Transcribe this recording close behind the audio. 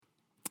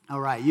All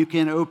right, you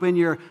can open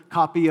your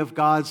copy of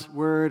God's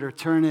Word or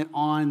turn it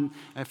on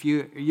if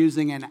you're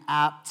using an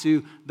app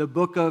to the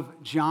book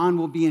of John.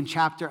 We'll be in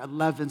chapter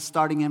 11,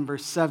 starting in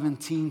verse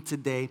 17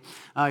 today.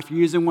 If you're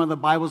using one of the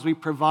Bibles we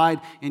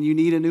provide and you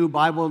need a new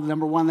Bible,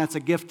 number one, that's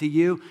a gift to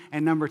you.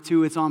 And number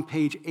two, it's on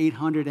page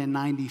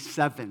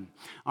 897.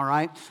 All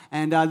right,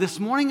 and this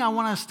morning I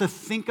want us to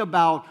think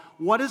about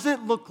what does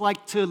it look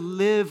like to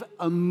live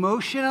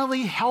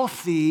emotionally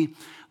healthy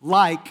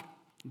like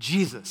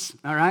Jesus,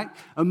 all right?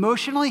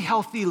 Emotionally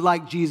healthy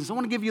like Jesus. I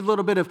want to give you a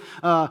little bit of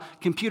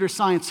computer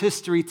science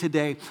history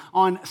today.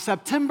 On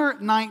September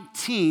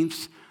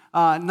 19th,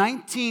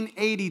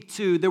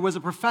 1982, there was a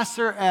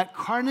professor at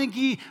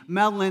Carnegie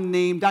Mellon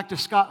named Dr.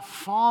 Scott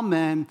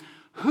Fahlman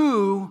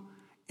who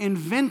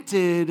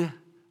invented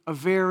a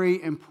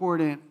very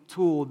important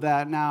tool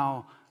that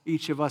now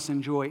each of us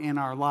enjoy in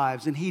our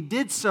lives. And he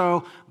did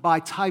so by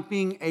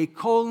typing a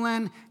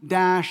colon,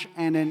 dash,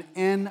 and an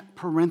N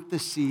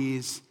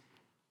parentheses,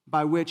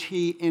 by which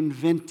he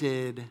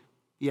invented,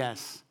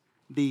 yes,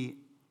 the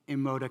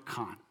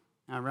emoticon.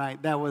 All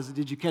right,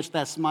 did you catch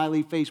that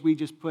smiley face we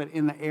just put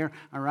in the air?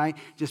 All right,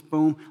 just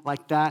boom,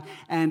 like that.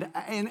 And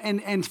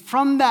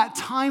from that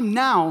time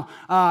now,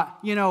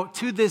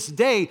 to this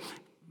day,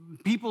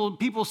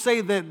 people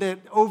say that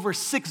over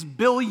 6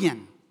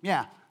 billion,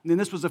 yeah, and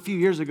this was a few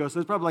years ago,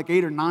 so it's probably like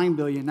 8 or 9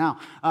 billion now,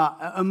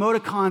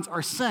 emoticons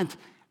are sent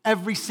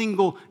every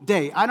single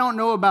day. I don't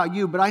know about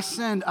you, but I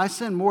send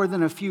more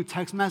than a few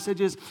text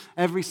messages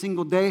every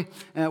single day,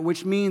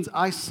 which means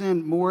I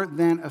send more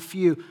than a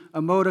few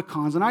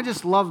emoticons. And I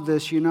just love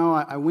this.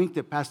 I winked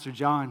at Pastor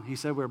John. He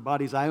said we're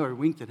buddies. I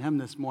winked at him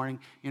this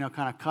morning,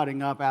 kind of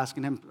cutting up,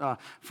 asking him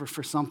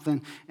for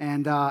something.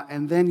 And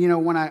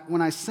then, when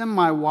I send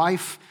my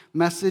wife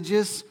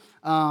messages,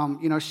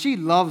 she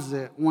loves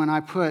it when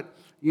I put,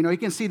 you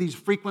can see these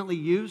frequently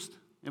used.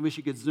 I wish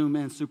you could zoom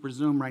in, super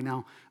zoom right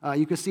now.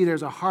 You can see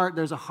there's a heart,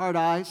 there's a heart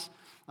eyes,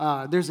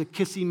 there's a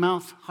kissy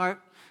mouth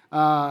heart,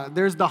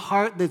 there's the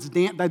heart that's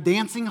the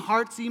dancing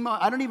heart emoji.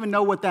 I don't even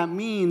know what that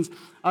means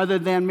other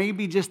than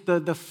maybe just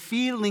the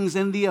feelings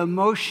and the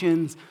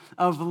emotions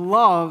of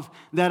love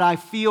that I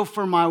feel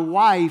for my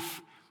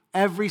wife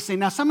every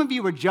single. Now, some of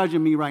you are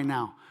judging me right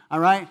now, all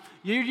right?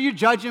 You're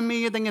judging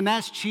me, you're thinking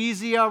that's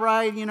cheesy, all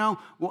right?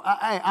 Well,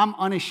 I'm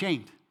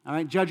unashamed. All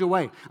right, judge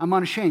away. I'm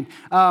unashamed.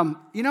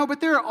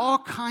 But there are all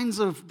kinds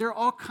of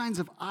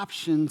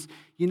options.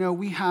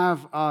 We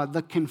have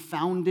the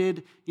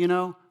confounded,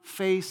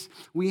 face.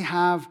 We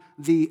have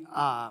the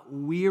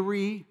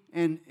weary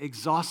and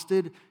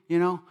exhausted,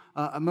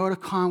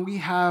 emoticon. We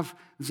have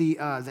the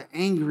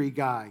angry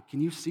guy.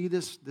 Can you see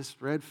this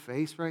red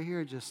face right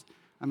here?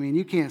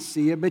 You can't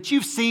see it, but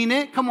you've seen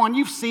it. Come on,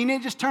 you've seen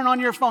it. Just turn on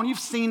your phone. You've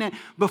seen it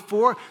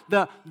before.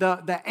 The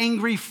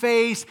angry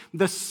face,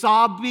 the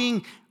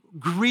sobbing,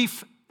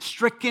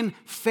 grief-stricken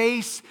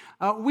face.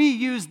 We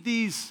use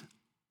these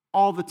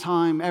all the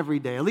time, every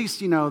day. At least,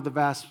 the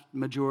vast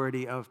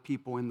majority of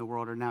people in the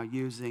world are now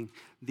using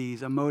these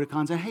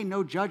emoticons. And hey,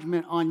 no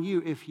judgment on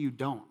you if you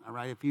don't, all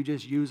right? If you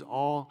just use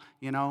all,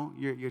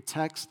 your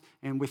text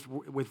and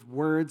with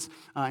words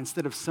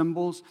instead of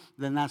symbols,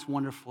 then that's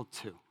wonderful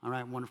too, all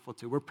right? Wonderful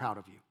too. We're proud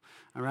of you,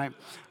 all right?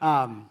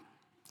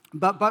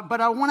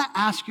 But I want to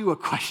ask you a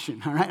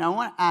question, all right? I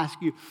want to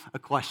ask you a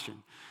question.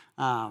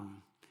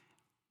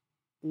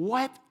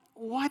 What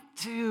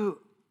do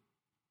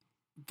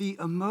the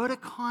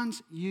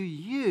emoticons you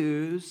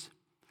use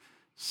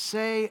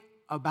say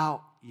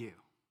about you?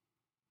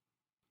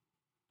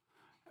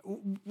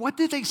 What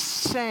do they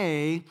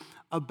say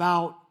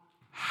about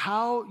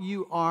how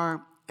you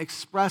are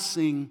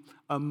expressing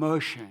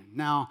emotion?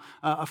 Now,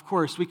 of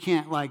course, we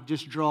can't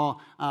just draw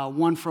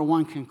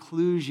one-for-one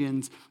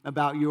conclusions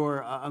about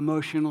your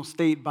emotional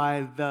state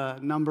by the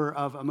number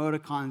of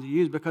emoticons you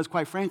use, because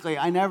quite frankly,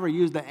 I never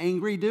use the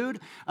angry dude,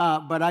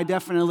 but I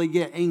definitely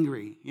get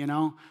angry,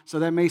 So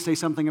that may say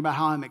something about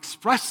how I'm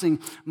expressing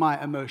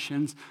my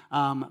emotions,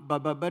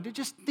 but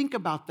just think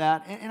about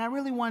that. And I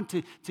really want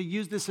to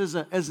use this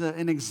as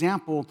an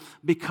example,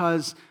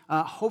 because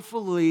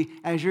hopefully,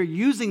 as you're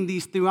using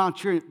these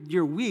throughout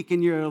your week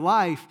and your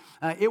life,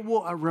 it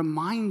will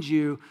remind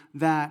you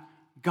that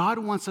God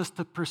wants us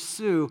to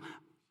pursue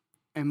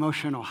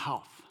emotional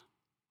health.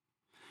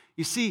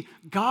 You see,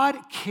 God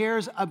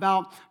cares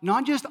about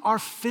not just our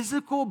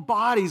physical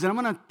bodies, and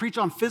I'm going to preach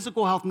on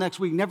physical health next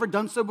week. Never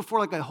done so before,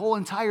 like a whole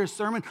entire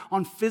sermon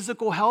on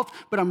physical health,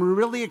 but I'm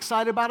really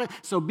excited about it.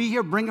 So be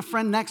here, bring a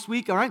friend next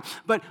week, all right?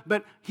 But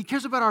He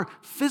cares about our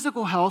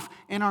physical health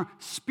and our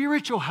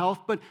spiritual health,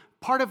 but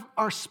part of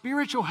our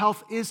spiritual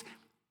health is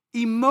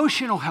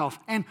emotional health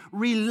and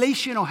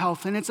relational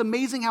health. And it's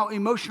amazing how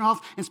emotional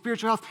health and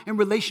spiritual health and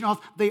relational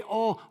health, they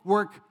all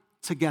work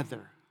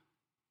together.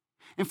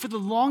 And for the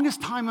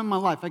longest time in my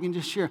life, I can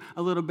just share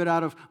a little bit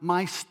out of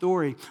my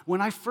story.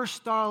 When I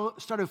first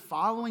started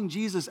following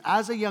Jesus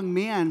as a young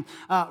man,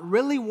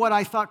 really what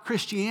I thought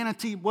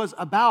Christianity was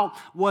about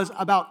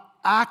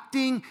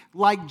acting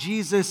like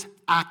Jesus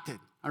acted.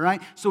 All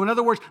right? So in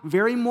other words,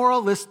 very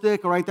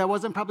moralistic, all right? That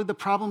wasn't probably the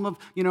problem of,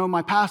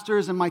 my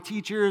pastors and my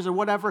teachers or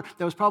whatever.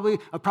 That was probably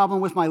a problem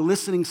with my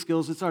listening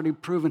skills. It's already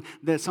proven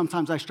that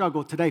sometimes I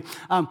struggle today.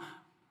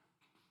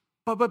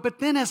 But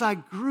then as I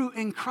grew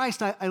in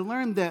Christ, I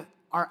learned that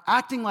our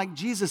acting like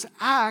Jesus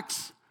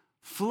acts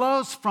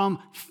flows from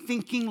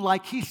thinking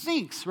like he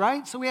thinks,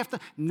 right? So we have to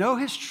know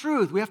his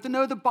truth. We have to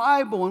know the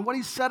Bible and what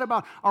he said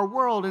about our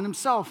world and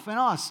himself and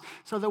us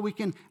so that we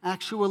can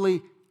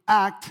actually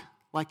act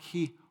like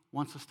he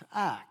wants us to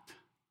act.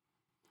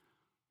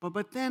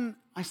 But then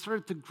I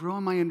started to grow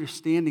in my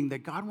understanding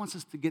that God wants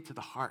us to get to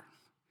the heart.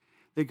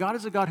 That God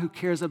is a God who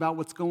cares about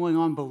what's going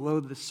on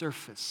below the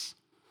surface.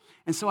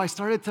 And so I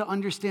started to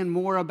understand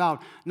more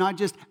about not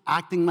just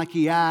acting like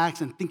he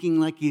acts and thinking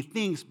like he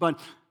thinks, but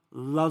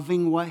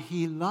loving what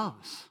he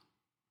loves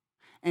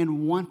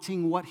and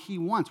wanting what he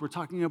wants. We're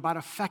talking about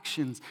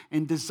affections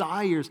and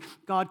desires.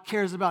 God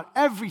cares about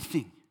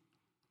everything.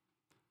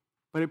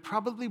 But it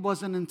probably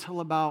wasn't until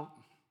about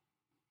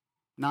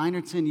 9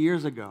 or 10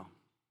 years ago.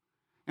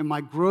 And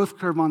my growth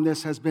curve on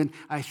this has been,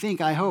 I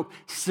hope,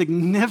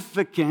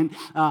 significant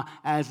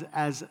as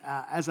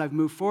I've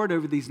moved forward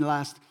over these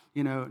last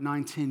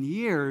 9, 10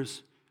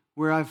 years,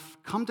 where I've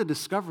come to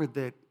discover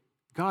that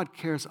God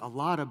cares a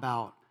lot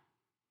about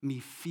me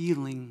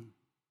feeling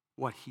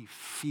what he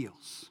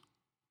feels.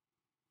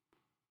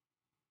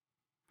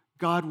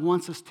 God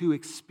wants us to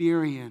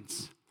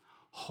experience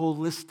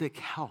holistic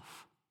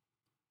health.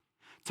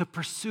 To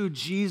pursue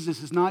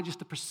Jesus is not just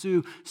to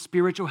pursue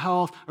spiritual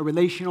health or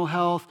relational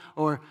health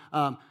or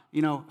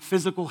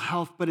physical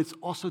health, but it's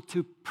also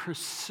to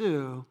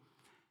pursue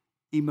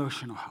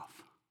emotional health.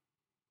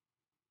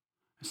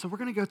 So we're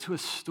going to go to a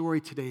story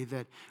today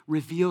that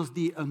reveals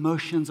the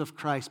emotions of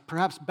Christ,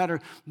 perhaps better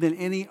than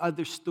any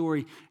other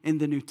story in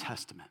the New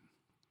Testament.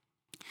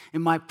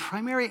 And my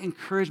primary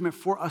encouragement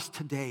for us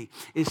today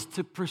is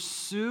to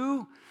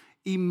pursue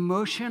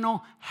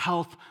emotional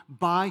health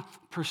by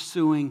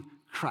pursuing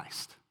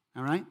Christ,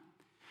 all right?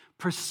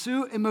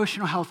 Pursue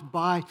emotional health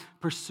by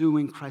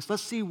pursuing Christ.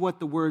 Let's see what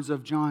the words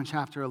of John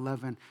chapter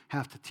 11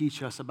 have to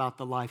teach us about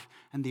the life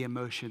and the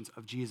emotions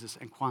of Jesus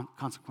and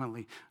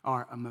consequently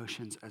our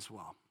emotions as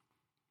well.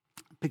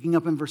 Picking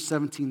up in verse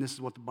 17, this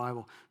is what the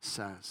Bible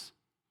says.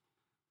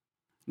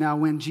 Now,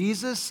 when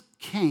Jesus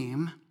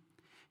came,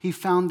 he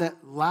found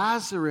that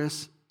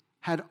Lazarus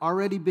had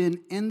already been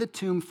in the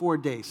tomb 4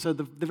 days. So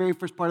the very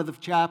first part of the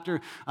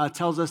chapter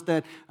tells us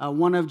that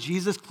one of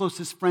Jesus'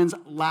 closest friends,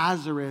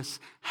 Lazarus,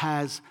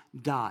 has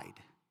died.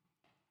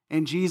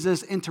 And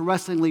Jesus,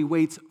 interestingly,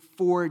 waits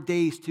 4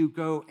 days to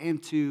go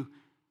and to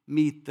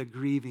meet the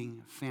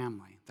grieving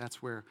family.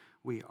 That's where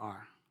we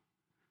are.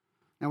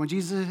 Now, when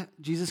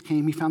Jesus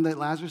came, he found that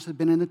Lazarus had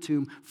been in the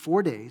tomb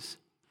 4 days.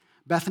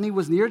 Bethany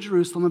was near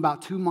Jerusalem,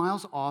 about 2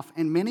 miles off,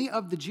 and many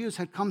of the Jews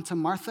had come to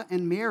Martha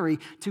and Mary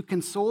to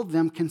console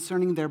them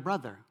concerning their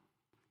brother.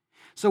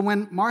 So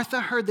when Martha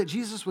heard that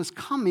Jesus was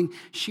coming,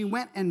 she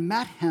went and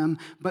met him,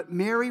 but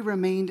Mary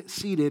remained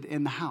seated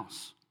in the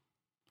house.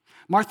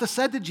 Martha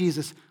said to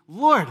Jesus,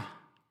 "Lord,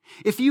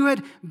 if you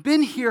had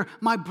been here,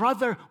 my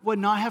brother would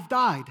not have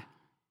died.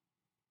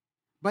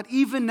 But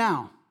even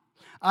now,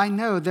 I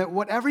know that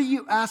whatever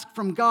you ask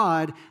from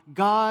God,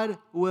 God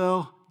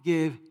will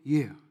give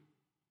you."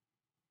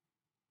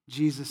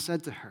 Jesus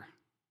said to her,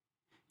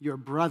 "Your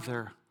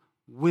brother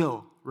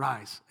will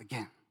rise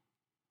again."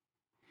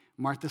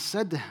 Martha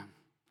said to him,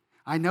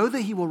 "I know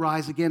that he will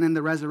rise again in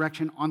the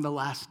resurrection on the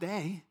last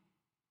day."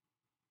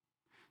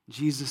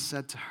 Jesus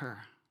said to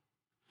her,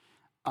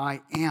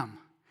 "I am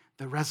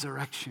the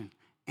resurrection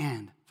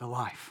and the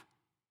life.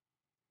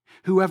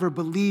 Whoever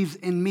believes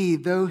in me,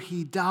 though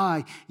he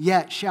die,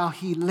 yet shall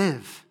he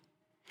live.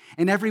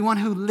 And everyone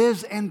who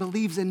lives and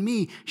believes in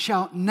me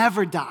shall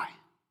never die.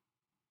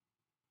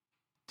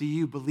 Do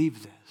you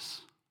believe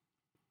this?"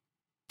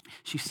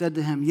 She said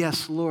to him,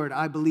 "Yes, Lord,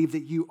 I believe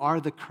that you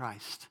are the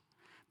Christ,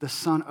 the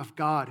Son of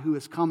God, who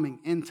is coming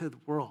into the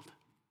world."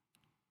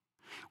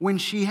 When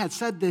she had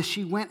said this,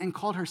 she went and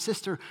called her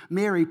sister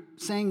Mary,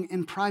 saying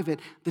in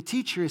private, "The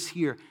teacher is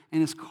here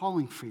and is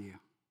calling for you."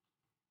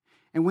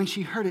 And when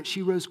she heard it,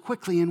 she rose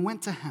quickly and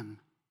went to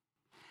him.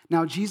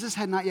 Now Jesus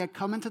had not yet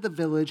come into the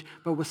village,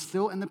 but was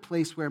still in the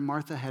place where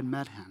Martha had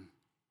met him.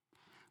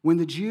 When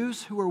the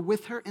Jews who were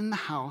with her in the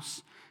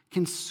house,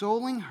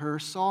 consoling her,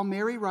 saw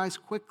Mary rise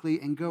quickly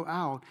and go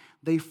out,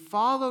 they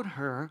followed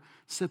her,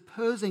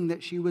 supposing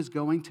that she was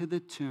going to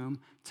the tomb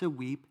to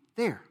weep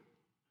there.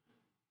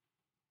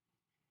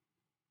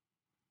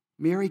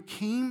 Mary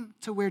came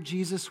to where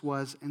Jesus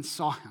was and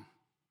saw him.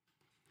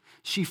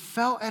 She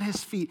fell at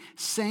his feet,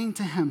 saying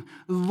to him,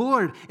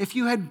 "Lord, if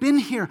you had been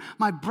here,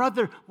 my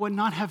brother would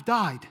not have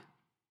died."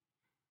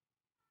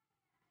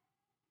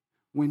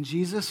 When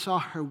Jesus saw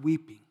her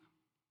weeping,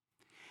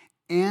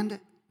 and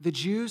the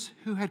Jews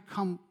who had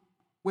come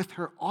with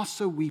her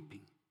also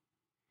weeping,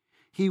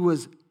 he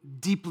was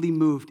deeply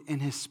moved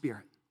in his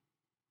spirit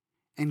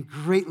and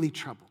greatly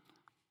troubled.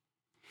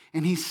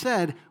 And he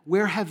said,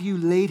 "Where have you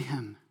laid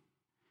him?"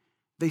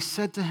 They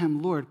said to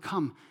him, "Lord,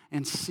 come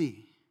and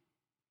see."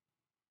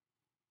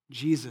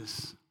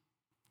 Jesus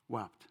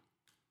wept.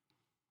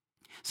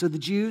 So the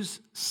Jews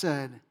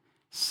said,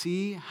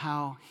 "See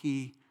how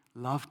he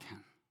loved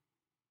him."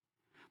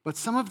 But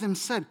some of them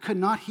said, "Could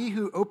not he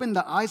who opened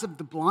the eyes of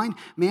the blind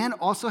man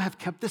also have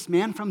kept this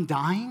man from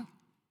dying?"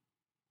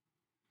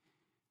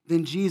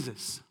 Then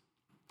Jesus,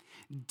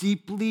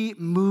 deeply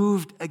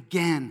moved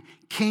again,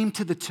 came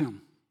to the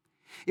tomb.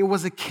 It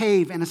was a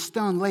cave, and a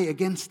stone lay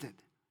against it.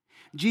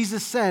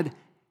 Jesus said,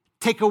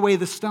 "Take away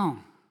the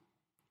stone."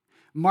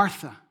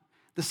 Martha,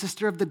 the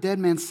sister of the dead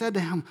man, said to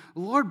him,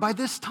 "Lord, by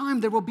this time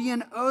there will be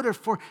an odor,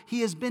 for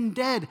he has been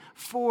dead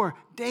 4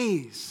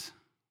 days."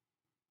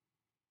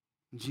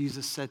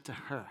 Jesus said to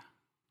her,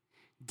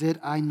 "Did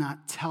I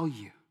not tell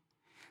you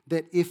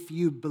that if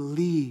you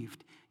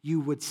believed, you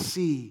would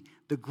see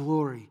the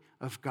glory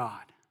of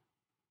God?"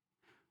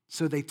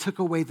 So they took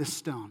away the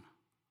stone.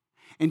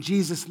 And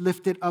Jesus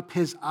lifted up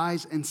his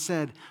eyes and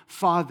said,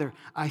 "Father,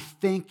 I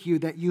thank you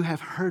that you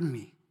have heard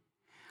me.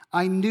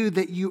 I knew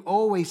that you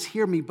always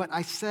hear me, but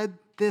I said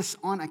this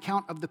on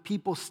account of the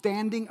people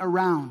standing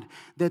around,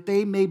 that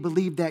they may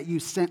believe that you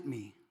sent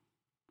me."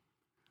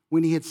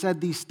 When he had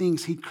said these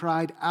things, he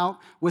cried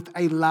out with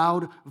a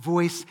loud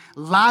voice,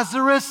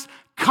 "Lazarus,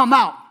 come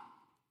out!"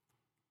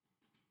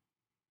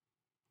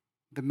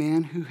 The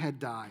man who had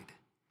died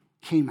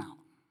came out,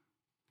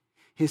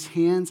 his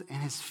hands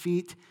and his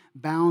feet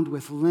bound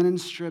with linen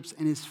strips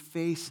and his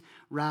face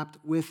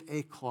wrapped with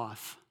a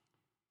cloth.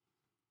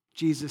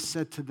 Jesus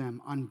said to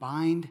them,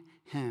 "Unbind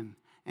him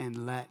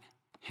and let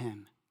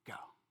him go."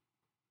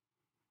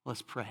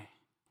 Let's pray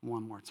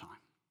one more time.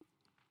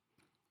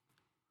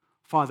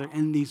 Father,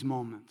 in these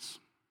moments,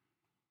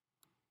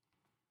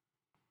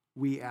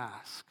 we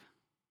ask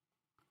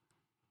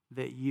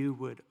that you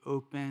would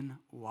open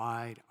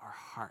wide our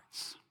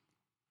hearts.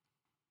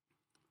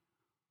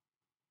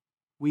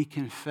 We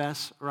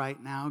confess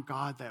right now,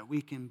 God, that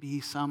we can be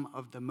some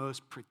of the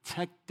most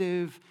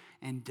protective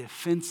and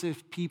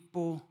defensive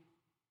people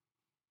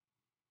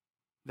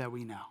that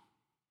we know.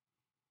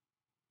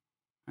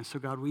 And so,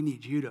 God, we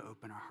need you to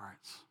open our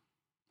hearts.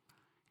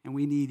 And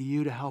we need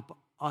you to help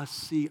us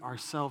see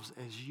ourselves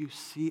as you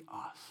see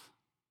us.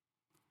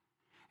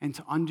 And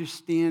to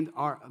understand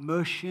our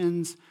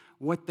emotions,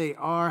 what they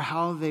are,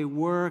 how they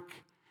work,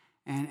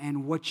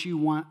 and what you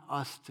want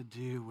us to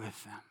do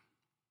with them.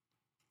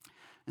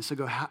 And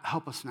so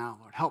help us now,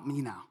 Lord. Help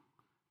me now.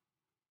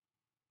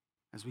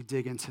 As we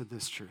dig into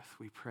this truth,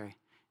 we pray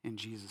in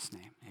Jesus'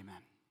 name,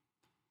 amen.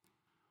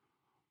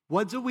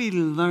 What do we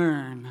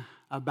learn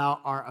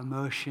about our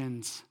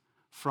emotions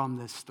from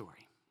this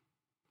story?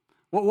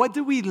 What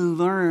do we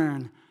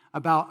learn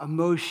about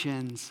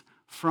emotions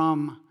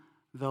from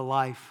the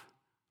life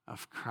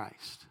of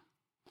Christ?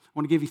 I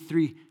want to give you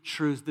 3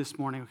 truths this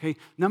morning, okay?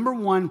 Number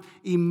 1,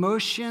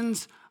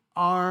 emotions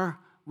are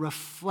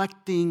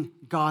reflecting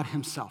God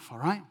himself, all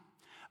right?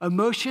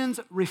 Emotions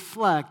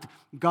reflect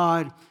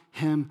God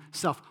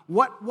himself.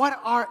 What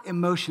are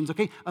emotions,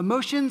 okay?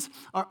 Emotions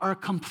are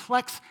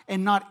complex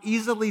and not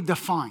easily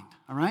defined,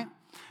 all right?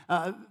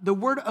 The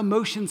word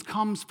emotions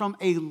comes from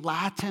a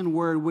Latin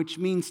word which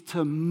means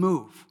to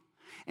move.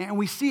 And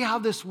we see how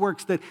this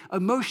works, that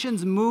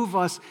emotions move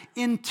us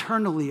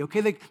internally,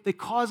 okay? They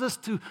cause us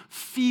to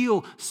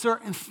feel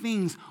certain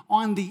things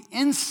on the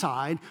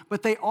inside,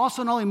 but they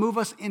also not only move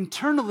us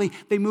internally,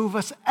 they move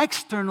us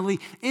externally,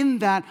 in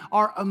that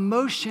our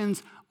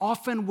emotions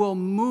often will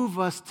move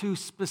us to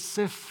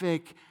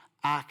specific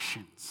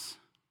actions.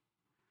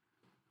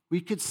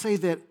 We could say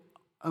that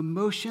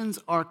emotions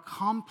are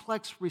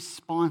complex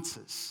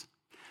responses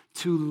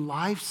to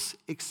life's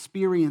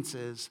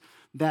experiences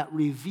that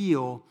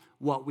reveal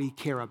what we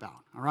care about.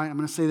 All right, I'm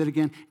going to say that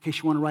again in case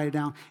you want to write it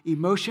down.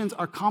 Emotions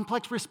are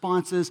complex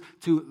responses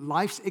to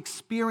life's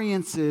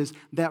experiences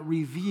that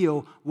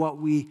reveal what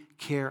we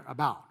care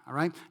about. All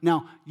right,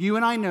 now you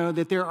and I know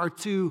that there are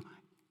 2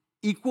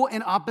 equal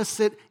and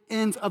opposite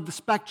ends of the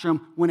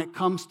spectrum when it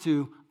comes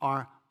to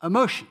our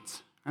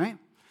emotions. All right.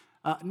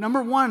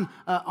 Number 1,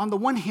 on the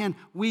one hand,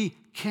 we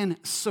can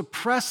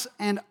suppress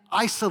and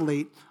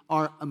isolate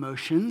our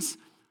emotions.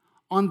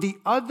 On the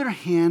other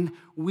hand,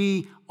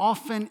 we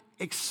often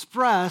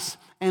express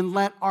and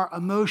let our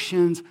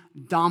emotions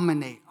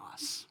dominate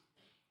us.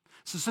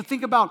 So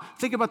think about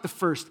the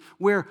first,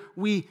 where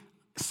we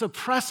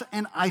suppress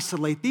and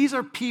isolate. These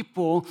are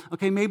people,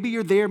 okay, maybe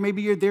you're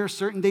there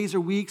certain days or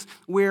weeks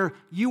where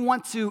you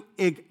want to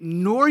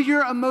ignore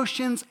your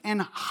emotions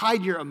and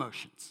hide your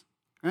emotions,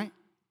 right?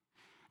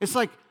 It's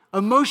like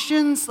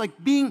emotions, like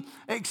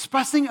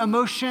expressing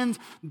emotions,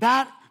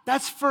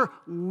 that's for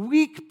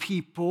weak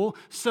people.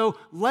 So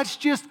let's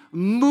just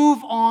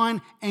move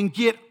on and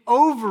get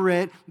over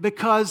it,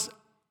 because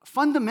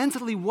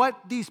fundamentally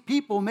what these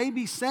people may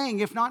be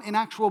saying, if not in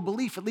actual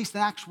belief, at least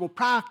in actual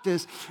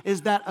practice,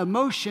 is that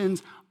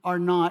emotions are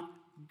not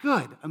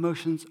good.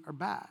 Emotions are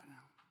bad.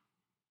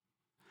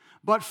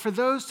 But for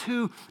those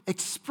who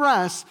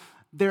express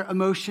their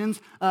emotions,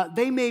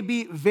 they may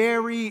be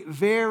very,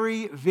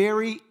 very,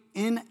 very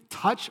in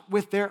touch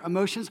with their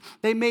emotions.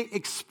 They may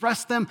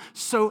express them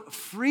so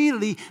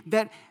freely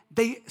that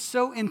they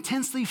so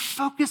intensely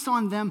focus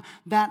on them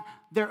that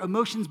their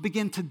emotions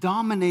begin to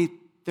dominate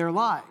their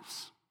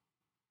lives.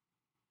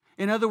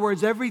 In other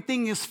words,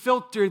 everything is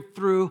filtered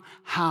through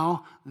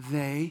how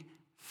they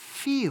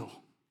feel.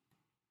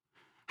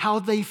 How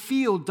they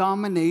feel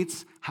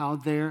dominates how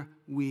their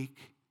week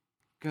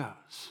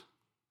goes.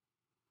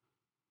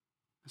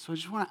 So I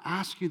just want to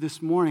ask you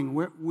this morning,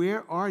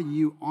 where are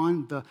you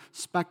on the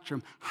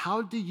spectrum?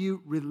 How do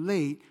you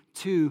relate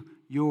to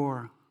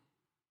your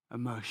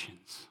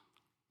emotions?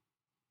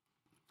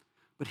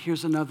 But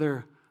here's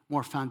another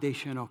more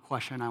foundational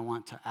question I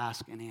want to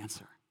ask and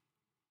answer.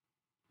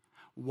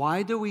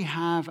 Why do we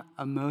have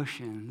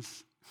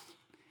emotions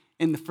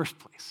in the first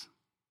place?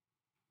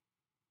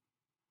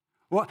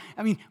 Well,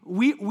 I mean,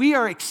 we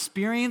are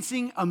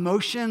experiencing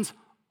emotions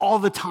all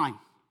the time.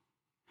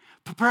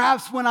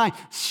 Perhaps when I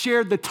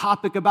shared the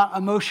topic about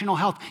emotional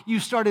health,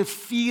 you started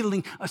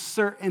feeling a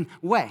certain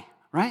way,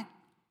 right?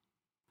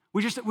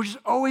 We're just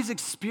always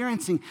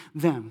experiencing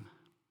them.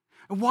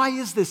 And why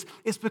is this?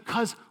 It's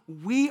because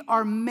we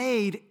are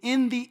made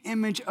in the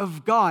image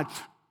of God.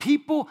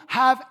 People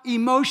have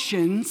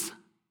emotions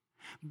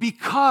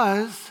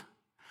because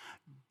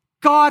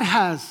God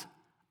has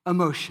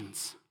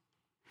emotions.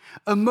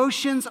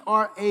 Emotions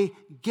are a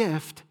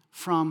gift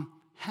from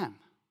Him.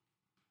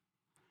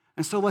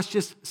 And so let's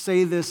just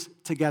say this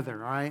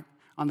together, all right?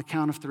 On the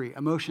count of 3.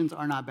 Emotions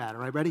are not bad,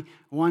 all right? Ready?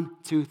 1,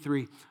 2,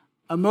 3.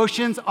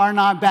 Emotions are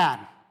not bad.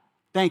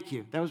 Thank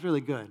you. That was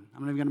really good.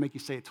 I'm not even going to make you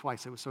say it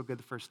twice. It was so good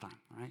the first time,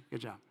 all right?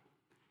 Good job.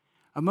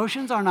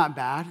 Emotions are not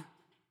bad.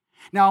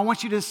 Now, I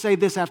want you to say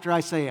this after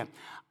I say it.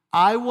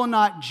 I will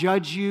not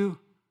judge you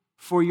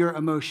for your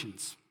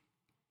emotions.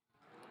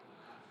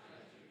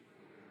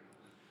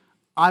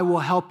 I will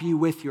help you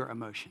with your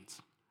emotions.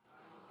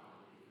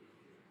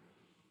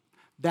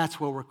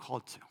 That's what we're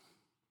called to.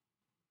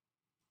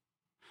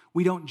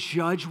 We don't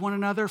judge one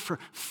another for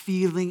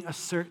feeling a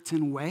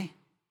certain way,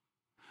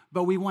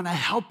 but we want to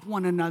help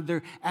one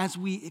another as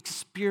we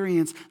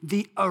experience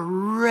the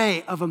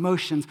array of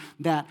emotions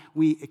that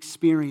we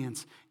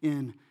experience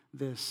in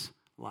this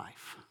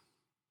life.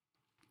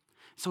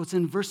 So it's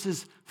in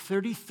verses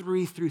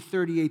 33 through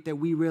 38 that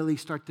we really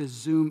start to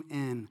zoom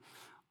in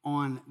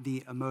on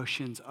the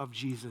emotions of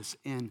Jesus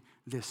in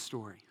this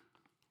story.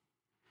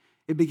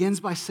 It begins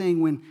by saying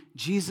when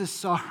Jesus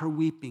saw her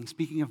weeping,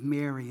 speaking of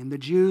Mary, and the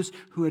Jews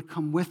who had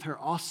come with her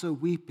also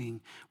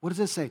weeping, what does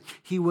it say?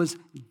 He was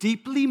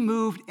deeply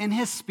moved in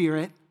his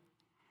spirit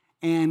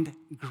and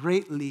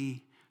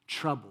greatly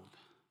troubled.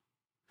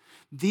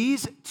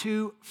 These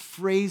two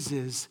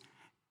phrases,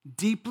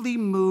 deeply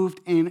moved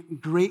and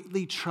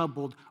greatly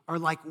troubled, are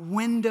like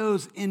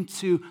windows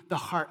into the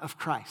heart of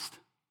Christ.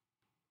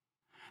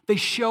 They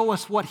show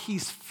us what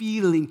he's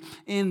feeling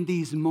in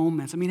these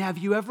moments. I mean, have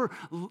you ever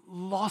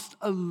lost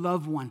a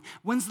loved one?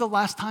 When's the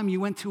last time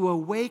you went to a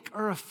wake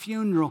or a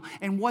funeral?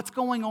 And what's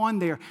going on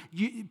there?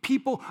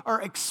 People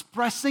are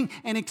expressing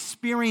and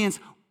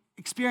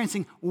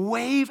experiencing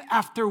wave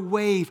after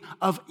wave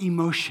of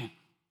emotion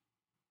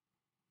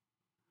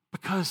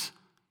because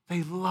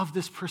they love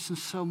this person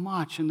so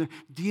much and they're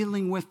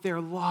dealing with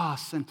their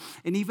loss. And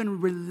even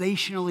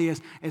relationally,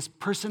 as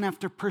person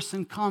after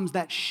person comes,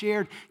 that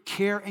shared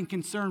care and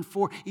concern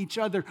for each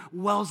other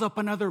wells up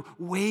another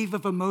wave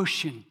of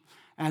emotion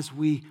as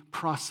we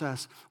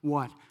process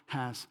what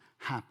has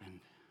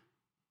happened.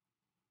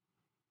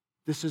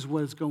 This is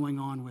what is going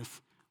on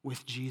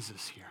with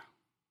Jesus here.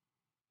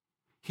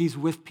 He's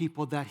with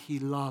people that he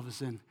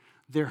loves and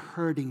they're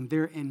hurting,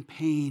 they're in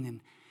pain,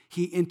 and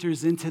he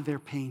enters into their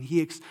pain.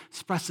 He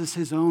expresses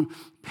his own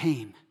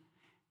pain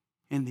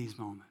in these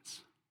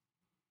moments.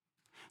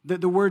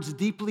 The words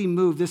deeply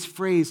moved, this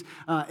phrase,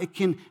 it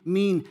can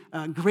mean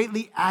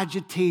greatly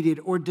agitated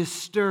or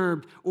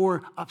disturbed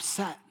or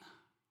upset.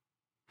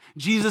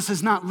 Jesus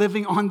is not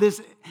living on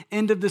this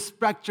end of the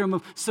spectrum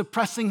of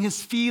suppressing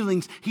his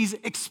feelings. He's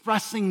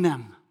expressing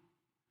them.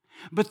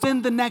 But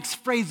then the next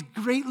phrase,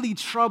 greatly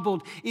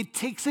troubled, it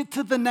takes it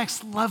to the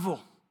next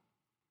level.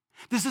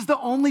 This is the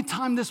only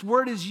time this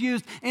word is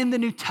used in the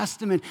New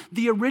Testament.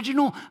 The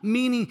original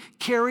meaning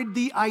carried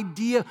the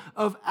idea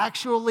of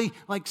actually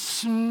like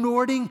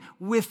snorting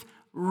with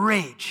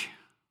rage.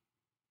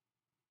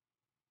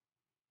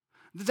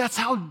 That's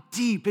how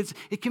deep.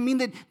 It can mean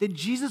that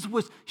Jesus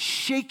was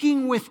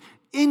shaking with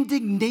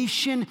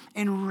indignation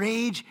and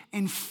rage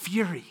and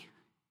fury.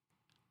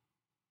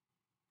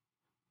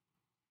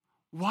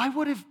 Why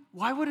would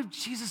have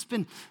Jesus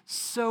been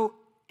so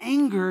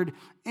angered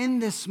in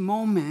this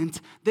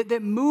moment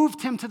that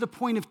moved him to the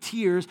point of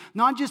tears,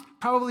 not just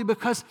probably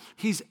because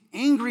he's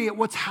angry at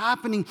what's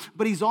happening,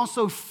 but he's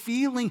also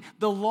feeling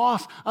the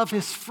loss of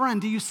his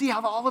friend? Do you see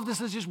how all of this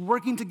is just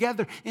working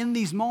together in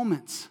these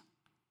moments?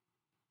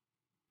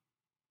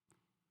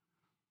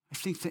 I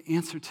think the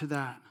answer to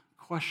that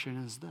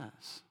question is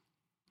this.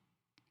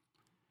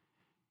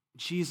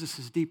 Jesus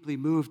is deeply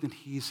moved and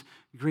he's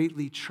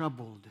greatly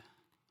troubled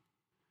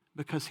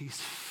because he's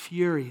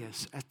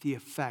furious at the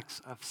effects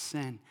of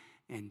sin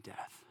and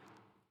death.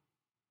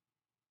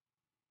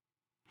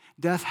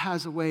 Death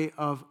has a way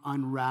of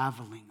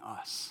unraveling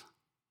us.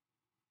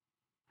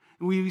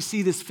 We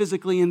see this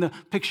physically in the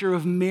picture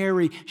of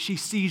Mary. She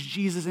sees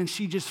Jesus and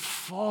she just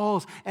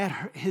falls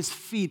at his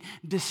feet,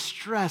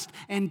 distressed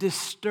and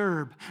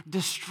disturbed,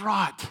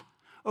 distraught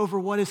over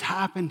what has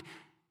happened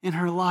in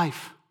her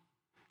life.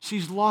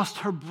 She's lost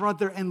her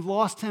brother and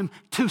lost him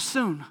too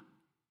soon.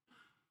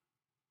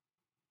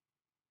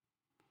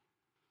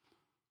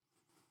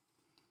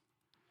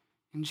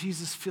 And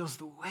Jesus feels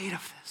the weight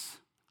of this.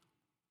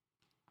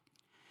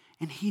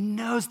 And he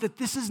knows that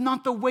this is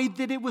not the way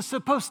that it was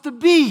supposed to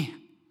be.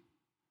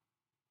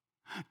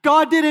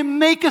 God didn't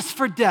make us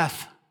for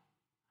death.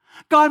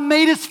 God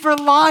made us for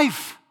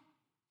life.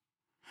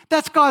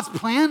 That's God's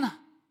plan.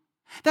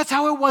 That's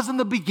how it was in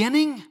the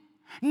beginning.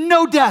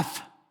 No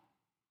death.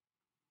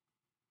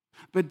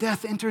 But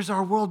death enters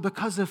our world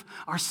because of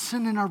our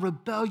sin and our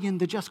rebellion.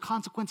 The just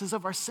consequences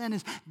of our sin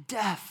is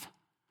death.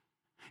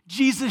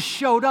 Jesus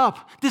showed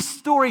up. This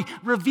story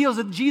reveals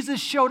that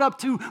Jesus showed up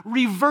to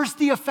reverse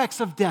the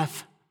effects of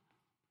death.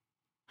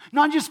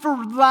 Not just for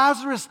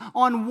Lazarus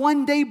on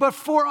one day, but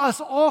for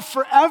us all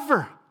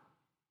forever.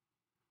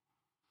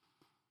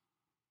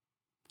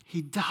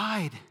 He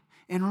died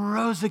and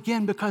rose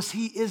again because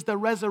he is the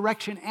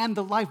resurrection and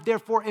the life.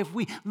 Therefore, if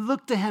we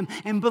look to him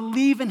and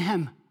believe in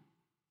him,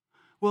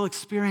 we'll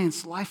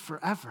experience life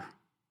forever,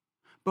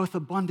 both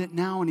abundant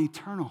now and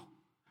eternal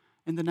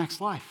in the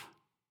next life.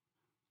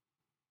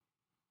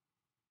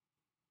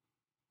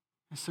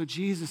 And so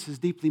Jesus is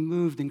deeply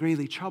moved and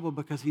greatly troubled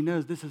because he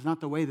knows this is not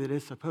the way that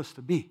it's supposed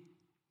to be.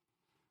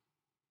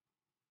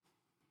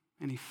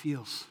 And he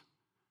feels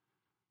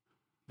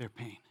their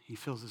pain. He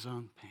feels his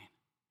own pain.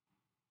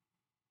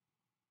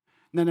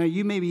 Now,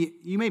 you may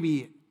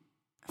be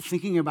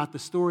thinking about the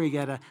story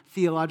at a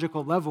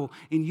theological level,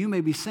 and you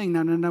may be saying,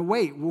 no,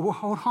 wait,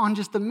 hold on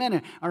just a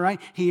minute, all right?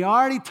 He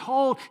already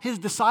told his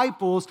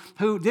disciples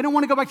who didn't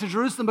want to go back to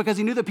Jerusalem because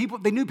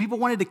they knew people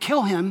wanted to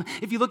kill him.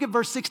 If you look at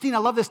verse 16, I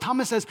love this.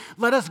 Thomas says,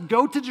 let us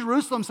go to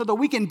Jerusalem so that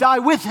we can die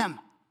with him.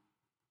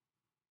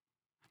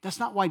 That's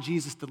not why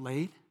Jesus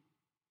delayed.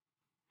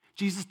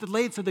 Jesus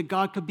delayed so that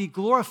God could be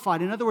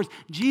glorified. In other words,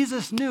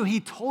 Jesus knew. He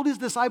told his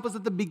disciples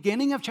at the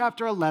beginning of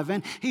chapter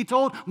 11, he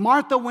told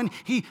Martha when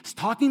he's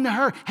talking to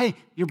her, hey,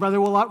 your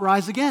brother will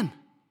rise again.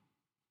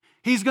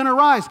 He's going to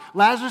rise.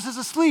 Lazarus is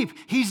asleep.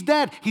 He's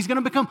dead. He's going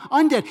to become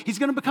undead. He's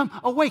going to become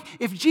awake.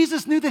 If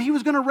Jesus knew that he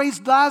was going to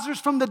raise Lazarus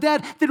from the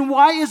dead, then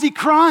why is he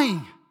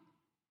crying?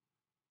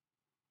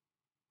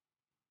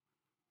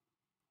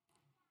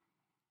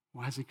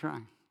 Why is he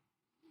crying?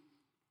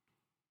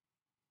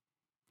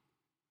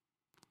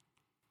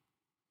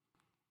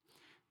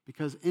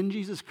 Because in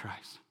Jesus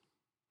Christ,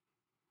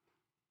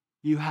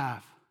 you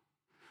have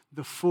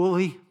the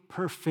fully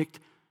perfect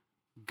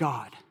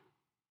God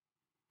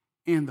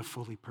and the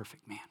fully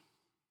perfect man.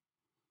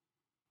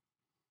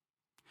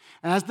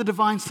 As the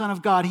divine Son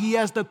of God, he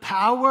has the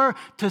power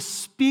to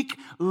speak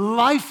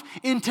life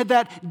into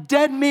that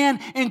dead man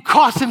and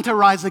cause him to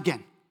rise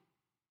again.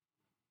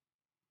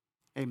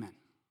 Amen.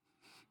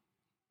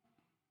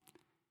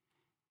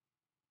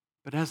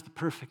 But as the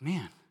perfect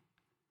man,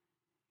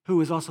 who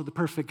is also the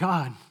perfect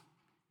God,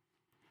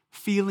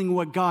 feeling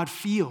what God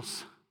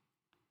feels,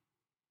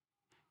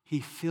 he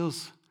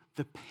feels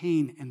the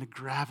pain and the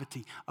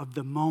gravity of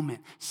the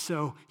moment,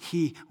 so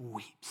he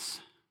weeps.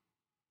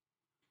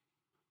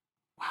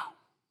 Wow.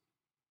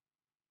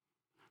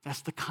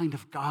 That's the kind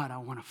of God I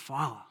want to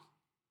follow.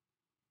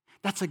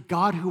 That's a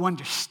God who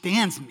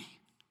understands me.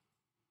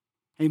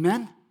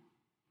 Amen?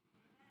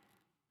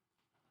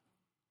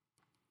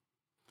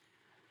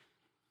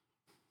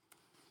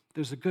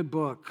 There's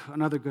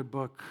another good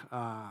book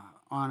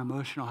on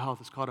emotional health.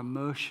 It's called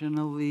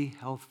Emotionally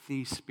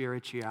Healthy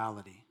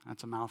Spirituality.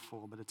 That's a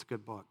mouthful, but it's a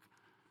good book.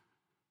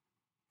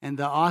 And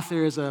the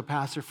author is a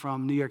pastor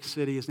from New York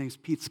City. His name's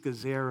Pete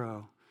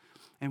Scazzero.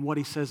 And what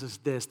he says is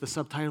this. The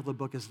subtitle of the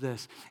book is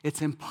this.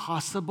 It's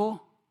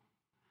impossible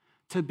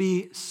to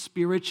be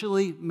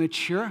spiritually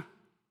mature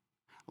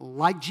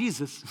like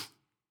Jesus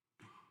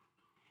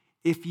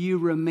if you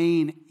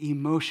remain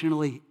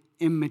emotionally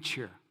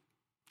immature,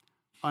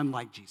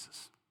 unlike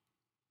Jesus.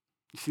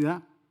 You see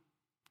that?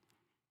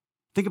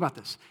 Think about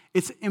this.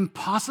 It's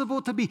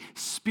impossible to be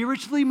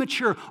spiritually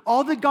mature,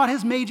 all that God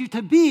has made you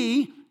to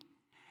be,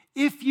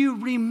 if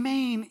you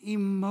remain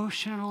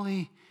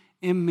emotionally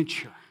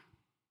immature.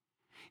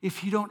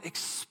 If you don't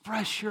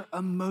express your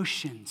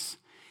emotions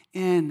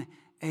in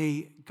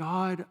a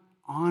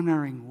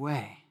God-honoring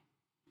way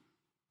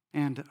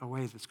and a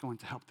way that's going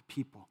to help the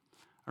people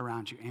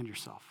around you and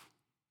yourself.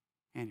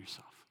 And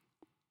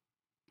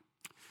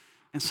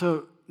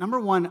so, number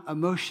one,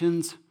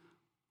 emotions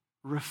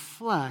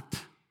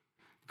reflect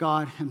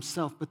God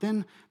himself. But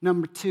then,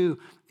 number two,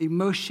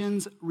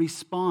 emotions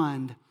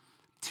respond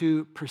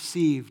to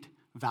perceived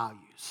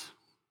values.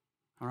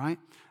 All right?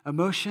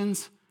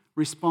 Emotions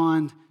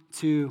respond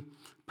to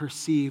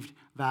perceived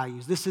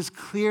values. This is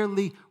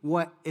clearly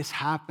what is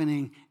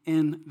happening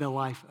in the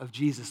life of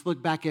Jesus.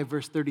 Look back at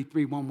verse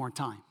 33 one more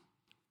time.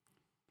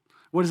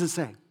 What does it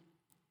say?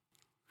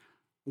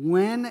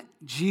 when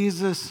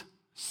Jesus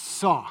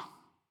saw,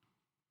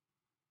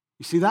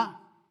 you see that?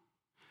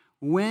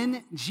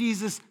 When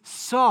Jesus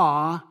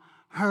saw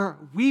her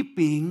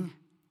weeping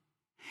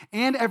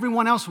and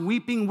everyone else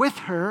weeping with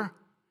her,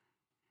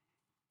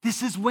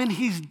 this is when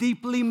he's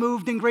deeply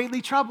moved and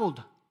greatly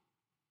troubled.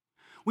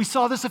 We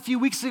saw this a few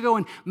weeks ago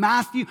in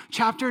Matthew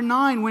chapter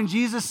 9 when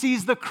Jesus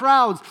sees the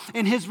crowds,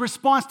 and his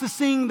response to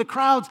seeing the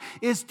crowds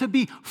is to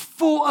be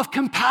full of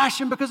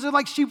compassion because they're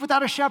like sheep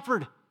without a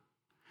shepherd.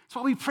 That's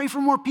why we pray for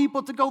more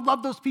people to go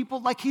love those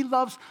people like he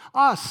loves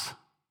us.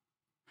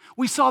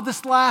 We saw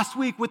this last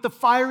week with the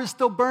fire is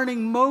still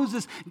burning.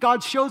 Moses,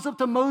 God shows up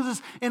to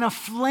Moses in a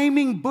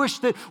flaming bush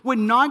that would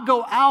not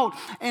go out.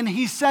 And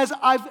he says,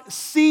 I've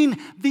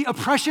seen the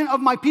oppression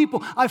of my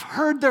people. I've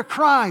heard their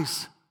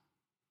cries.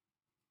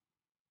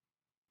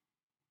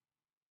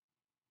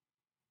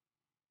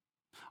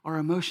 Our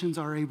emotions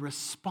are a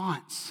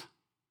response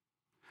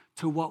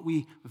to what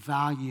we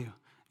value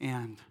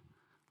and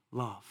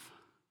love.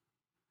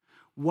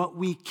 What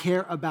we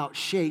care about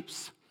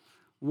shapes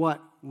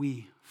what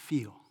we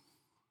feel.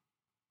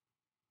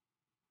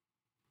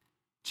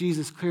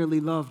 Jesus clearly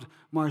loved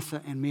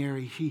Martha and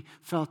Mary. He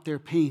felt their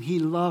pain. He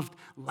loved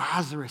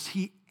Lazarus.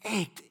 He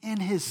ached in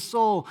his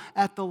soul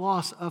at the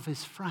loss of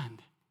his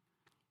friend.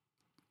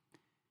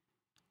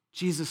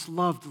 Jesus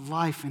loved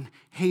life and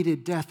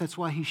hated death. That's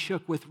why he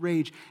shook with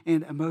rage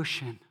and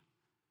emotion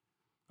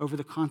over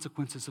the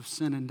consequences of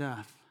sin and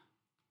death.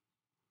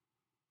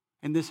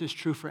 And this is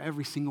true for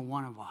every single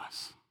one of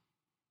us.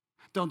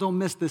 Don't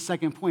miss the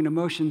second point.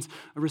 Emotions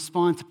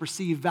respond to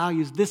perceived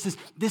values.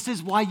 This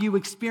is why you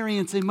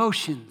experience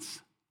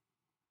emotions.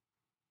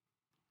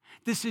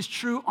 This is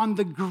true on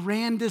the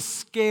grandest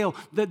scale,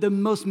 the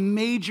most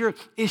major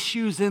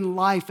issues in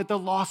life, at the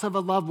loss of a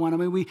loved one. I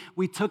mean,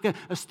 we took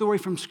a story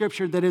from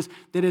Scripture that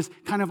is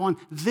kind of on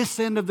this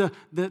end of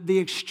the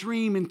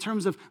extreme in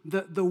terms of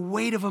the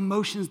weight of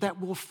emotions that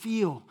we'll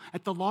feel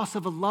at the loss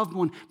of a loved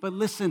one. But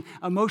listen,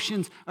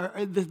 emotions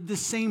are the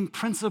same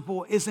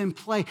principle is in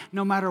play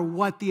no matter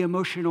what the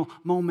emotional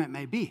moment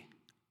may be.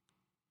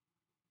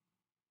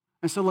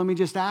 And so let me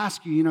just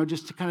ask you,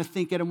 just to kind of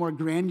think at a more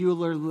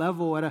granular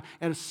level, at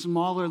a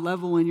smaller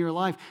level in your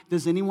life,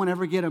 does anyone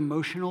ever get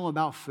emotional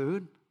about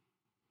food?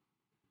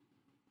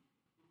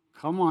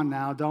 Come on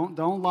now,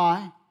 don't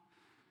lie.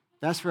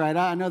 That's right.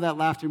 I know that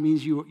laughter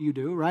means you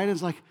do, right?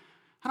 It's like,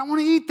 I don't want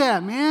to eat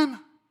that, man.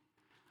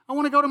 I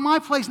want to go to my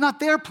place,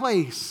 not their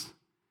place.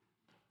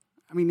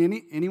 I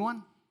mean,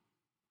 anyone?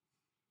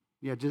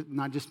 Yeah,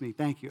 not just me.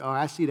 Thank you. Oh,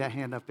 I see that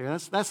hand up there.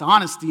 That's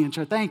honesty in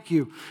church. Thank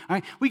you. All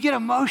right, we get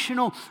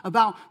emotional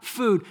about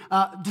food.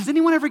 Does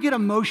anyone ever get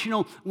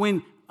emotional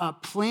when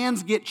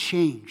plans get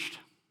changed?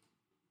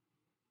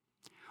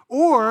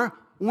 Or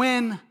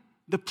when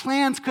the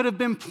plans could have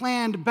been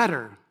planned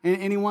better?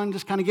 Anyone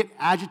just kind of get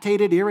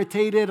agitated,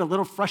 irritated, a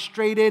little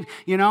frustrated?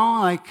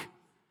 Like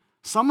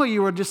some of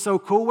you are just so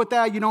cool with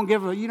that. You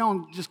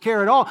don't just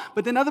care at all.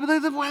 But then others,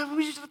 well,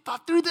 we just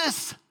thought through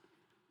this.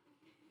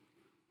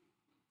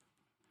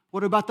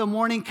 What about the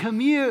morning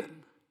commute?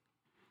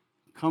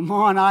 Come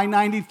on,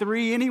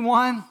 I-93,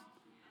 anyone?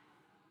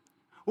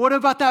 What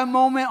about that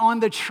moment on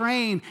the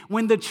train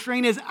when the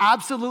train is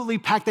absolutely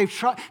packed? They've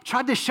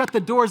tried to shut the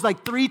doors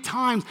like 3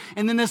 times,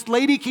 and then this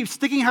lady keeps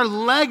sticking her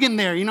leg in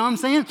there, you know what I'm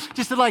saying?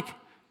 Just to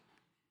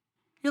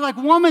you're like,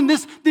 woman,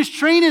 this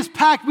train is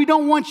packed. We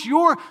don't want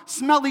your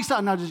smelly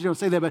stuff. No, just don't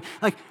say that,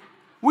 but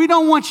we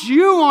don't want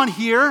you on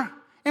here,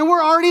 and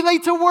we're already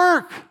late to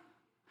work,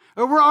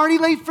 or we're already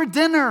late for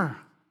dinner.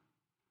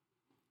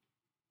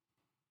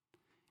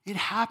 It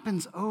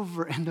happens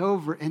over and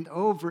over and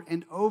over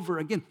and over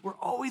again. We're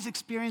always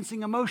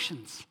experiencing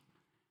emotions.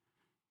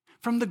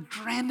 From the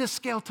grandest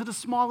scale to the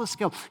smallest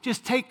scale.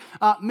 Just take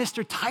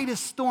Mr.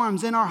 Titus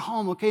Storms in our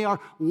home, okay, our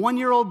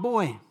 1-year-old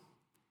boy.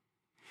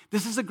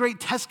 This is a great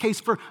test case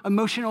for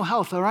emotional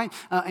health, all right?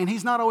 And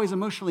he's not always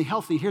emotionally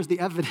healthy. Here's the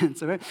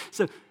evidence, all right?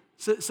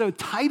 So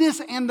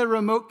Titus and the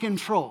remote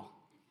control.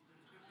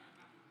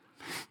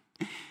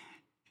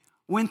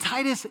 When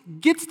Titus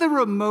gets the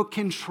remote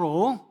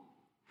control,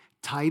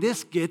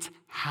 Titus gets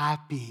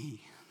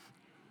happy.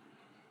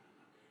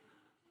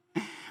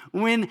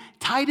 When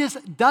Titus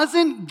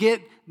doesn't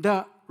get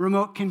the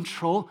remote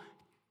control,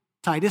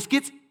 Titus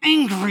gets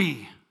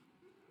angry.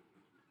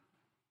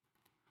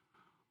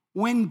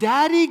 When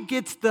Daddy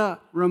gets the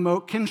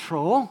remote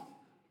control,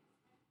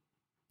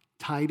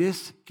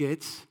 Titus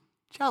gets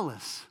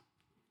jealous.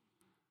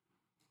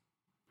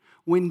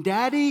 When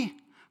Daddy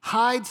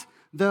hides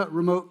the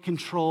remote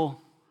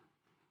control,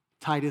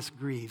 Titus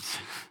grieves.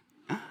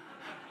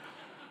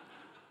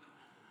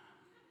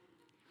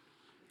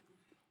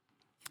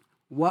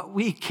 What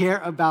we care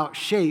about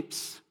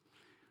shapes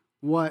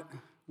what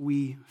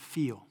we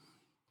feel.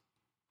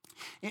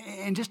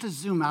 And just to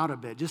zoom out a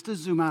bit, just to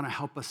zoom out and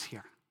help us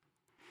here.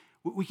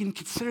 We can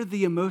consider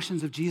the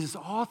emotions of Jesus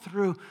all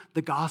through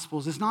the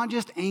Gospels. It's not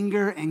just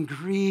anger and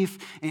grief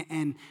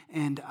and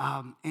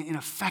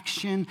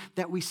affection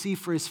that we see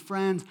for his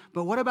friends,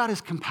 but what about his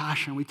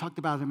compassion? We talked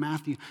about it in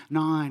Matthew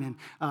 9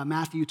 and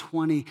Matthew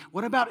 20.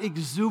 What about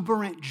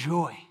exuberant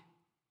joy?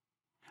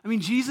 I mean,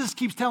 Jesus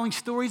keeps telling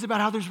stories about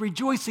how there's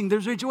rejoicing,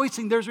 there's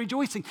rejoicing, there's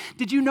rejoicing.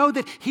 Did you know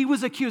that he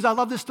was accused? I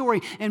love this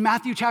story in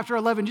Matthew chapter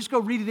 11. Just go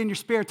read it in your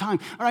spare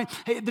time, all right?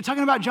 Hey, they're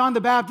talking about John the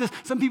Baptist.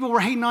 Some people were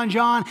hating on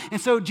John, and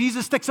so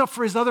Jesus sticks up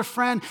for his other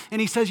friend, and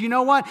he says, you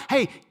know what?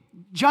 Hey,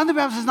 John the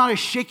Baptist is not a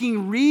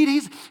shaking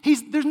reed.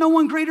 There's no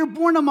one greater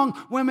born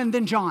among women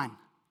than John.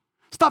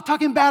 Stop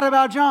talking bad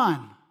about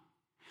John.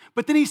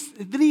 But then he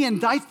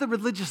indicts the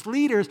religious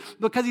leaders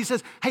because he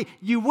says, hey,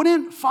 you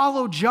wouldn't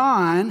follow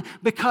John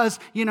because,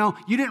 you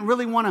didn't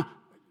really want to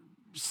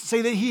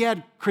say that he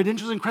had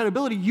credentials and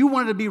credibility. You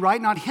wanted to be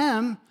right, not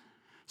him.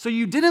 So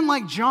you didn't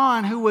like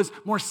John, who was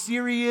more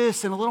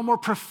serious and a little more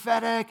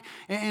prophetic,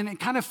 and it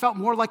kind of felt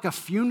more like a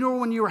funeral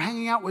when you were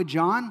hanging out with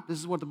John. This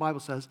is what the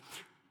Bible says.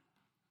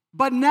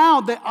 But now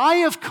that I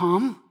have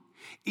come,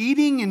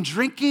 eating and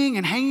drinking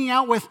and hanging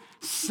out with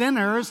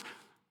sinners,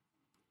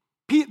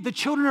 the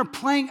children are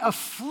playing a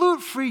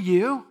flute for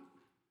you,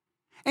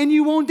 and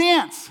you won't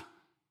dance.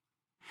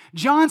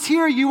 John's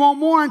here, you won't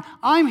mourn.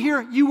 I'm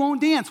here, you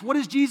won't dance. What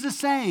is Jesus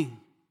saying?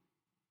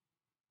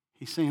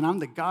 He's saying, I'm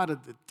the God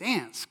of the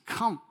dance.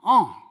 Come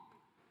on.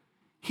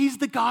 He's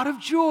the God of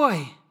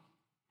joy.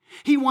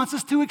 He wants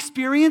us to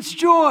experience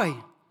joy.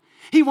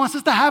 He wants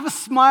us to have a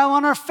smile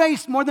on our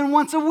face more than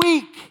once a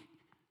week.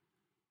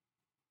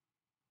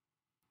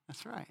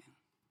 That's right.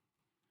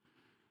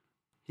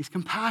 He's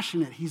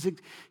compassionate.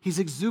 He's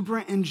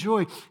exuberant in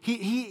joy.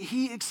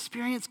 He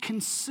experienced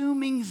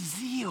consuming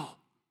zeal,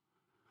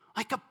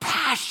 like a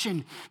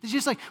passion. It's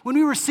just like when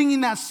we were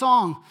singing that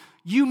song,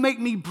 You Make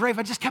Me Brave,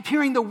 I just kept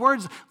hearing the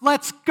words,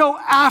 let's go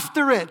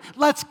after it.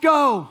 Let's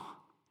go.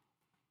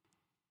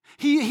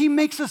 He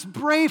makes us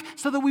brave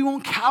so that we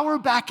won't cower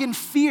back in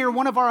fear,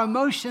 one of our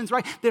emotions,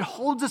 right, that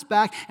holds us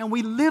back, and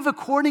we live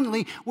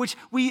accordingly, which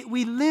we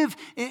live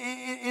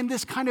in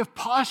this kind of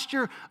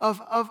posture of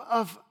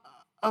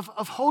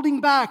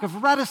holding back,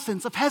 of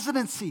reticence, of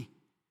hesitancy.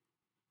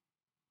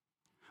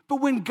 But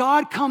when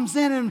God comes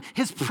in and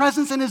his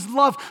presence and his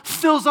love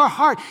fills our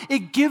heart,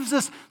 it gives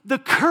us the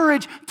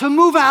courage to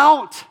move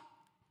out.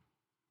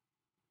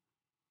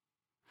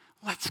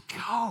 Let's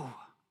go.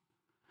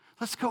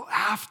 Let's go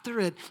after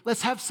it.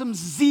 Let's have some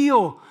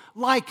zeal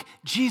like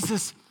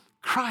Jesus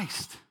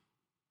Christ.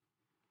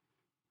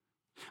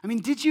 I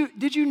mean, did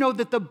you know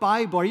that the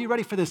Bible, are you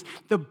ready for this?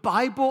 The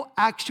Bible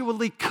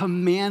actually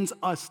commands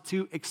us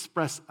to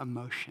express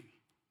emotion.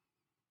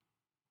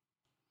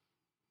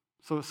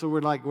 So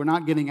we're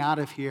not getting out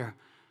of here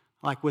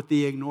like with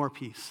the ignore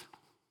piece.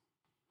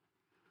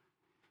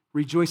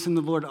 Rejoice in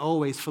the Lord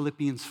always,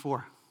 Philippians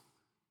 4.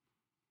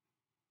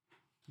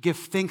 Give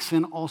thanks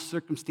in all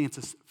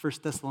circumstances, 1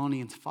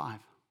 Thessalonians 5.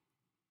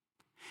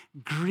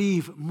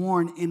 Grieve,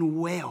 mourn, and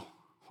wail.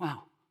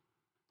 Wow.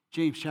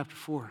 James chapter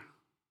 4.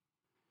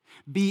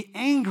 Be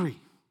angry,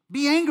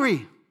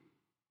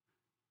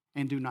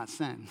 and do not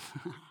sin.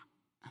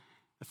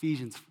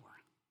 Ephesians 4.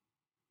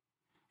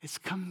 It's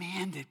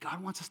commanded.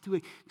 God wants us to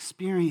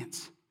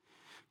experience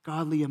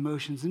godly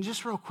emotions. And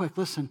just real quick,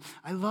 listen,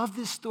 I love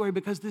this story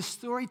because this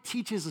story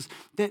teaches us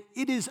that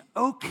it is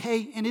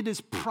okay and it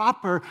is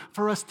proper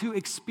for us to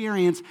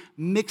experience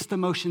mixed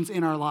emotions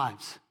in our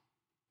lives.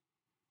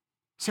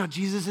 See how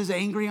Jesus is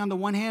angry on the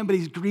one hand, but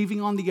he's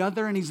grieving on the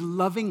other, and he's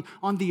loving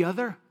on the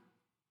other?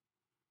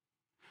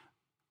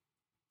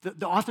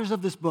 The authors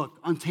of this book,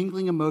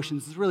 Untangling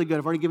Emotions, is really good.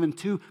 I've already given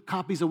 2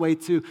 copies away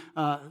to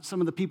some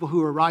of the people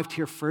who arrived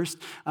here first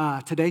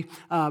today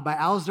by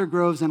Alistair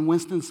Groves and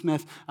Winston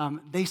Smith.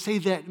 They say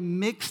that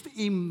mixed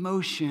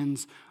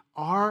emotions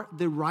are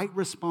the right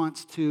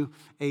response to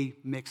a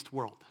mixed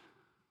world.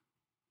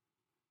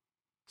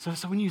 So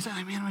when you say,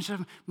 man,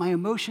 my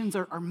emotions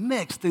are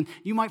mixed, and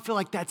you might feel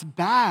like that's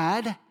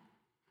bad,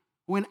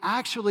 when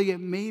actually it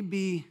may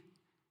be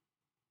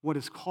what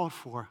is called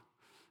for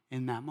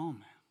in that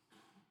moment.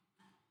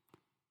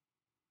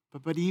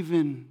 But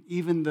even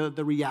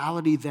the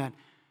reality that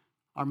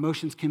our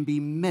emotions can be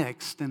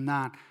mixed and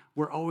that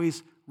we're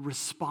always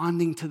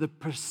responding to the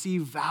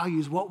perceived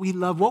values, what we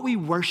love, what we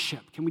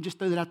worship. Can we just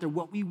throw that out there?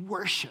 What we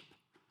worship,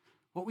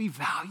 what we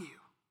value,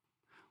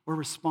 we're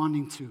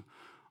responding to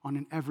on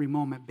an every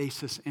moment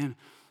basis in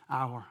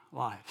our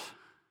lives.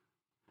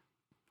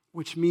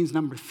 Which means,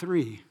 number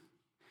 3,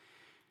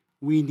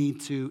 we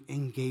need to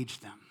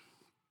engage them.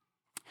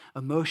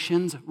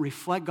 Emotions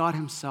reflect God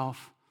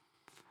himself.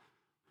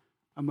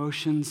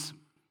 Emotions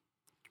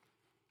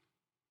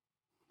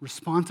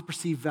respond to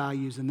perceived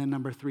values. And then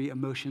number 3,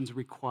 emotions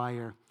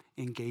require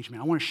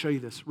engagement. I want to show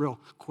you this real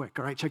quick.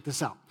 All right, check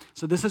this out.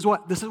 So this is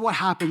what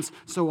happens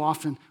so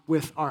often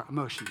with our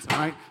emotions. All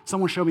right,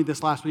 someone showed me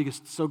this last week.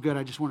 It's so good.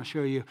 I just want to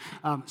show you.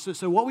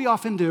 So what we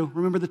often do,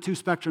 remember the 2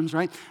 spectrums,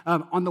 right?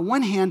 On the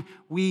one hand,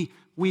 we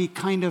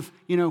kind of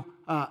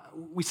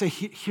we say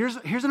here's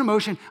an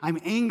emotion. I'm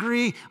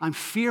angry. I'm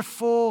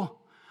fearful.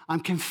 I'm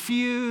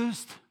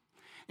confused.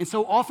 And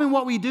so often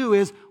what we do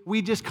is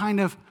we just kind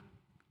of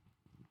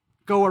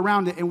go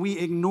around it and we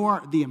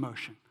ignore the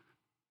emotion.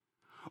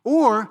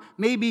 Or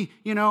maybe,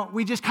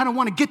 we just kind of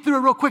want to get through it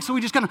real quick, so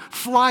we just kind of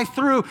fly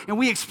through and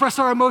we express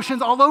our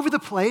emotions all over the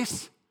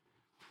place.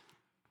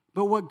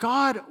 But what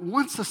God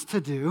wants us to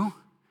do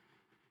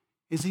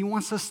is he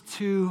wants us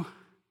to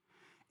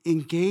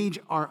engage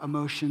our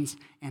emotions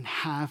and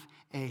have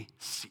a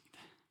seat.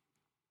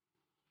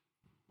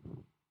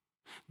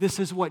 This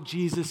is what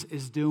Jesus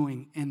is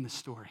doing in the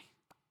story.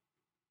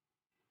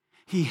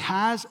 He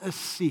has a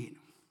seat.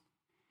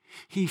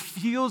 He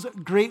feels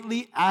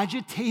greatly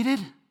agitated.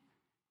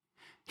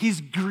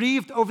 He's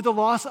grieved over the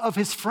loss of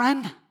his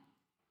friend.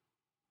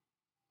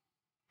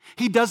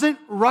 He doesn't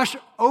rush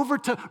over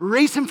to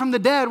raise him from the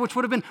dead, which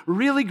would have been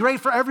really great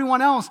for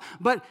everyone else,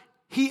 but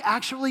he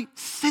actually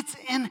sits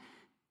in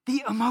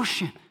the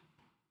emotion.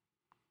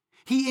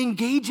 He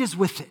engages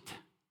with it.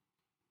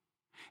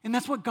 And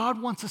that's what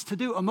God wants us to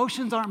do.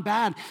 Emotions aren't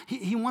bad.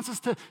 He wants us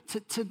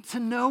to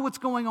know what's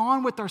going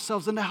on with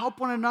ourselves and to help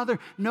one another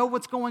know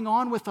what's going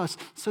on with us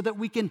so that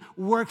we can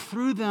work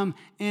through them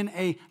in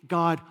a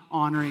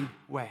God-honoring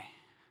way.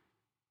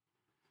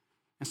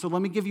 And so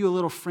let me give you a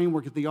little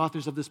framework that the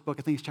authors of this book,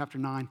 I think it's chapter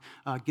 9,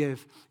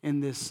 give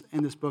in this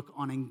book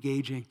on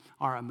engaging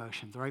our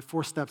emotions. All right,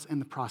 4 steps in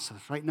the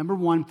process. Right, number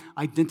 1,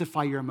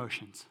 identify your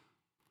emotions.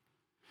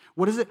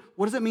 What does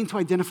it mean to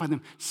identify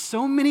them?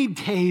 So many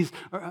days,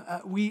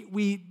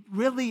 we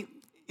really,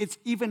 it's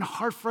even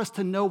hard for us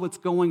to know what's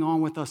going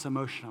on with us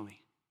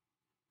emotionally.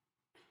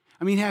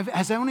 I mean,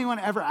 has anyone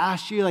ever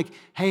asked you, like,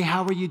 hey,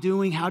 how are you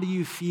doing? How do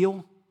you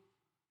feel?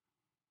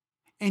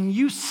 And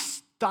you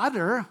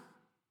stutter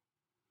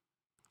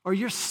or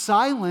you're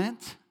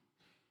silent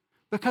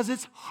because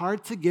it's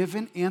hard to give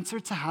an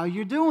answer to how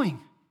you're doing.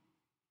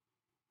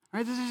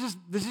 Right?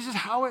 This is just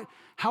how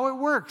it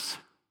works.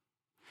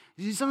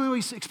 Something we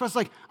express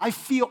like, I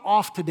feel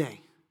off today.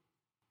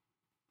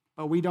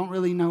 But we don't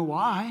really know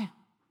why.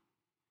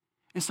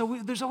 And so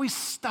there's always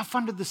stuff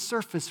under the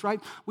surface, right?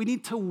 We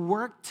need to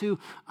work to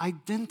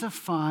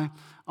identify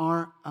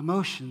our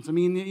emotions. I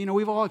mean,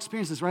 we've all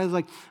experienced this, right? It's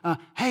like,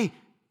 hey,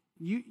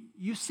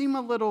 you seem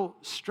a little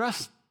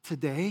stressed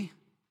today.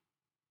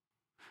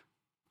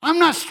 I'm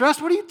not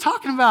stressed. What are you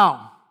talking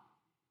about?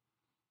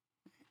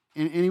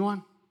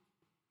 Anyone?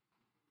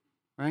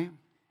 Right?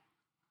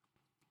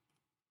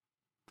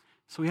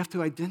 So we have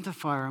to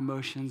identify our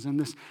emotions, and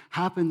this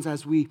happens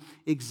as we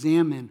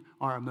examine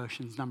our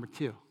emotions, number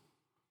 2.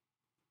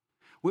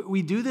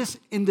 We do this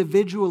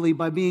individually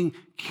by being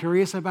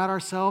curious about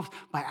ourselves,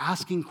 by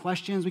asking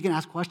questions. We can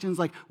ask questions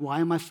like,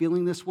 why am I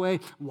feeling this way?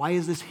 Why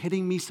is this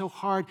hitting me so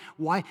hard?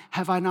 Why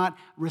have I not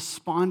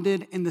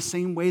responded in the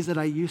same ways that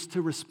I used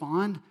to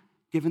respond,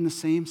 given the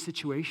same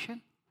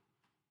situation?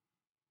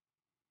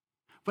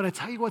 But I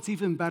tell you what's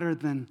even better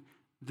than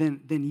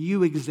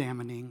you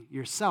examining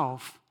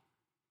yourself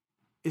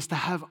is to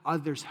have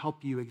others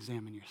help you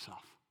examine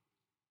yourself.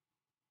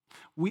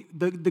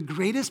 The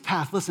greatest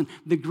path, listen,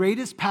 the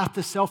greatest path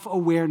to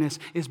self-awareness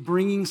is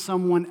bringing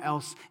someone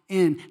else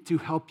in to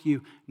help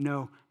you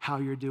know how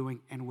you're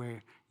doing and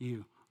where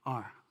you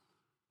are.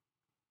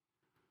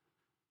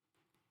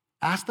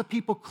 Ask the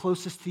people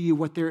closest to you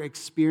what they're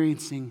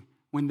experiencing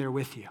when they're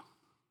with you.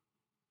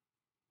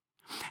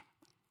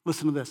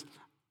 Listen to this.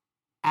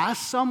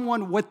 Ask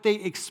someone what they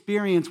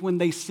experience when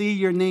they see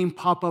your name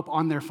pop up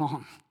on their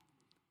phone.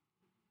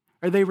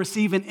 Or they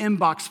receive an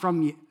inbox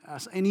from you,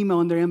 an email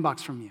in their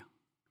inbox from you.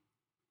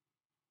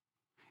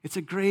 It's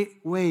a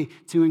great way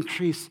to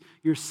increase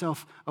your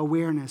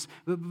self-awareness.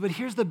 But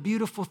here's the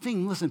beautiful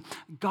thing. Listen,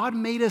 God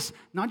made us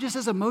not just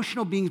as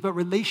emotional beings, but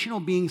relational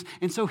beings.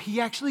 And so he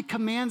actually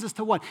commands us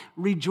to what?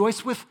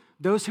 Rejoice with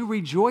those who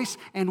rejoice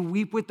and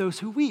weep with those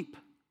who weep.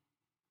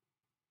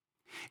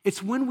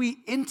 It's when we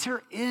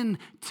enter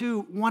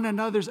into one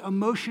another's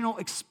emotional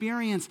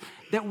experience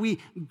that we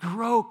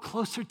grow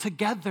closer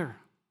together.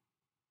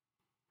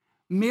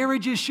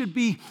 Marriages should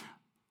be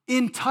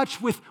in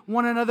touch with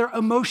one another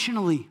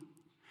emotionally.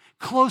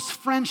 Close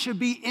friends should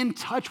be in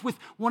touch with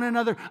one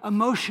another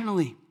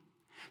emotionally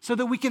so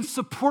that we can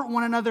support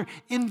one another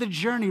in the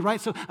journey,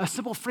 right? So a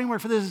simple framework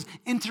for this is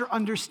enter,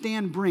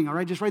 understand, bring, all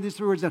right? Just write these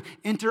 3 words down.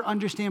 Enter,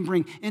 understand,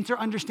 bring. Enter,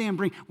 understand,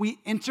 bring. We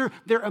enter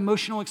their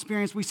emotional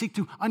experience. We seek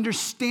to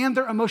understand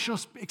their emotional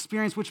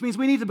experience, which means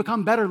we need to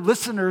become better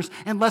listeners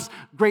and less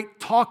great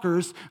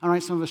talkers, all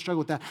right? Some of us struggle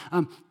with that.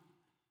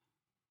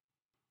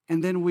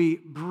 And then we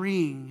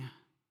bring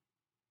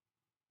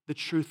the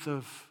truth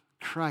of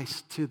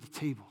Christ to the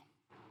table.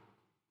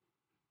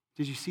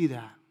 Did you see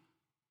that?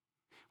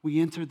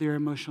 We enter their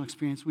emotional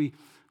experience. We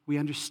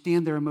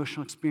understand their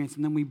emotional experience,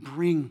 and then we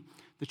bring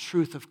the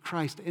truth of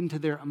Christ into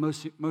their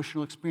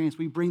emotional experience.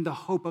 We bring the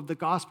hope of the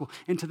gospel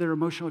into their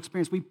emotional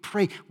experience. We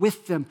pray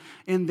with them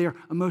in their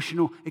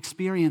emotional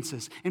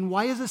experiences. And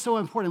why is this so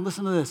important?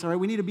 Listen to this, all right?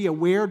 We need to be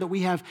aware that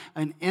we have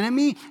an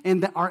enemy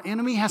and that our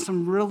enemy has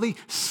some really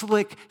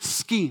slick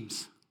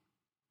schemes.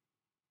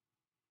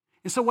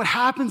 And so what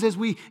happens is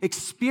we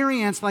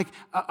experience like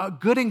a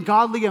good and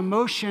godly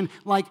emotion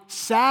like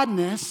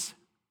sadness,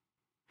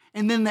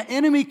 and then the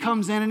enemy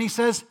comes in and he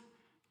says,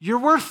 you're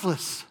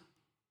worthless.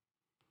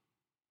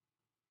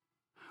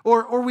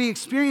 Or we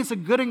experience a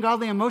good and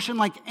godly emotion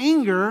like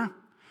anger,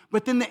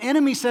 but then the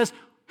enemy says,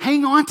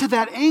 hang on to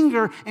that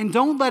anger and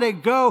don't let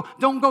it go.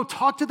 Don't go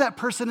talk to that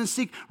person and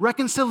seek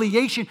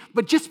reconciliation,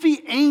 but just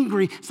be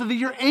angry so that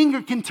your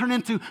anger can turn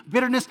into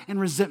bitterness and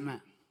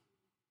resentment.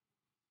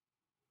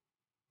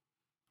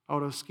 Oh,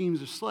 those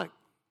schemes are slick.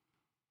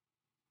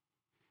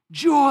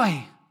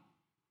 Joy.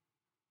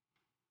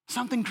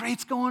 Something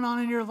great's going on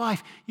in your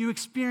life. You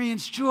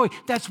experience joy.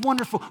 That's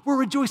wonderful. We're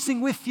rejoicing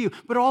with you.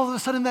 But all of a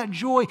sudden, that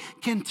joy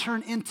can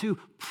turn into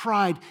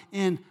pride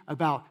in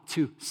about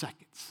 2 seconds.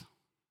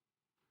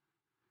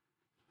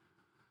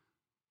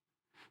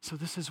 So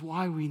this is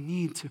why we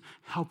need to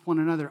help one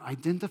another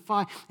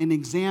identify and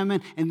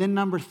examine. And then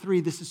number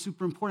 3, this is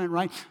super important,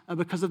 right?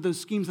 Because of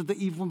those schemes of the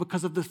evil,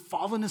 because of the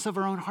fallenness of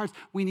our own hearts,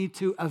 we need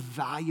to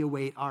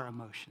evaluate our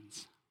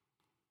emotions.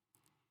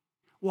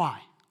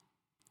 Why?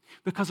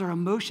 Because our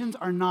emotions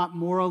are not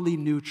morally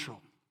neutral.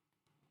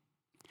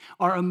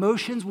 Our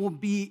emotions will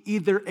be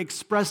either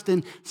expressed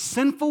in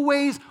sinful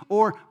ways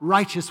or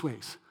righteous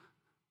ways.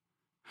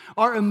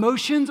 Our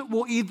emotions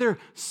will either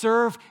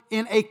serve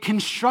in a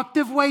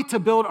constructive way to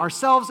build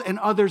ourselves and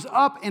others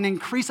up and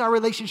increase our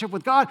relationship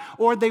with God,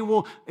 or they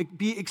will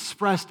be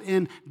expressed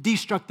in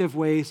destructive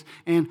ways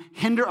and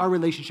hinder our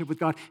relationship with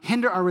God,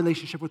 hinder our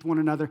relationship with one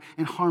another,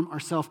 and harm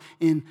ourselves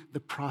in the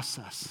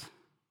process.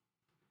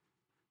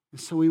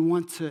 And so we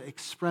want to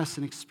express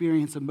and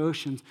experience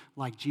emotions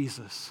like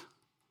Jesus.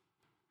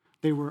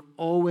 They were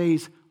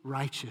always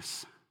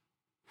righteous.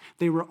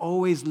 They were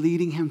always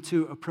leading him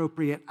to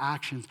appropriate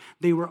actions.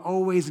 They were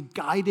always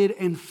guided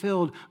and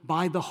filled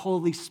by the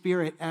Holy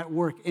Spirit at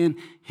work in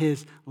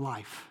his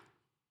life.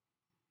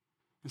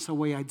 And so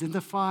we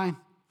identify,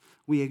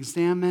 we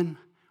examine,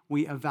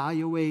 we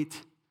evaluate,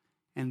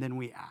 and then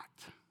we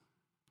act.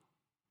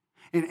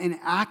 And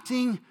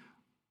acting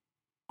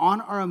on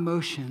our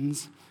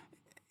emotions,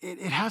 it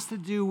has to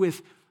do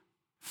with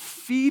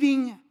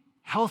feeding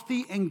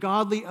healthy and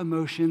godly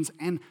emotions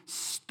and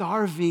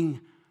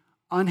starving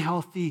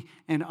unhealthy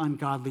and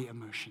ungodly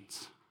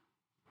emotions.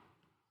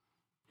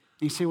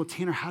 And you say, well,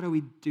 Tanner, how do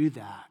we do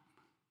that?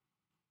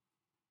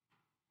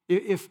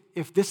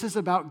 If this is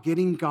about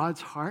getting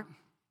God's heart,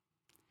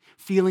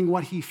 feeling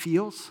what he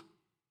feels,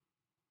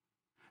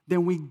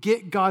 then we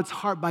get God's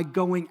heart by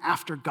going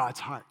after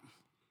God's heart.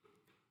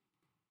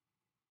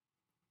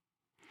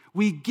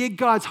 We get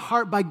God's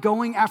heart by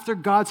going after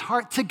God's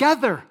heart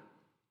together.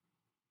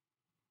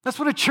 That's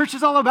what a church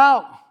is all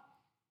about.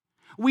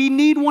 We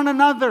need one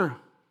another.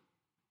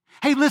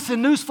 Hey,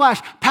 listen,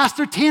 newsflash,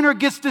 Pastor Tanner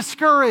gets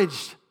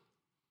discouraged.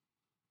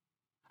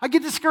 I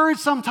get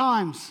discouraged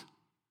sometimes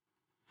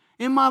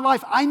in my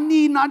life. I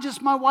need not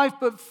just my wife,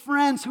 but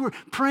friends who are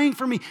praying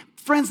for me,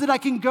 friends that I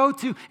can go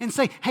to and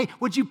say, hey,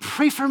 would you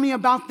pray for me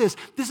about this?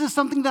 This is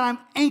something that I'm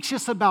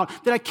anxious about,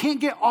 that I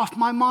can't get off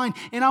my mind.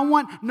 And I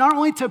want not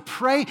only to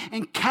pray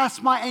and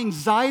cast my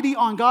anxiety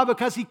on God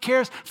because he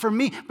cares for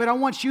me, but I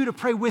want you to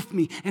pray with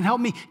me and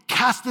help me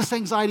cast this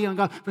anxiety on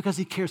God because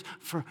he cares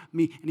for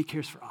me and he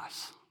cares for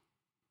us.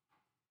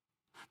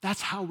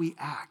 That's how we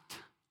act.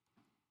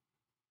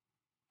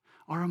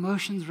 Our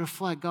emotions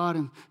reflect God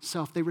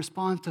himself. They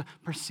respond to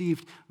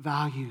perceived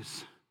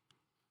values.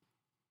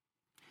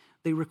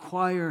 They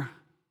require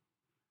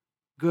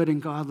good and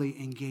godly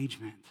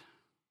engagement.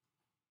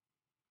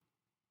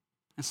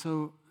 And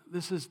so I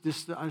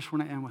just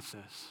want to end with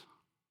this.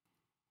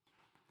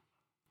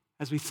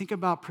 As we think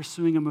about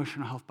pursuing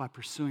emotional health by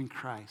pursuing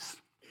Christ,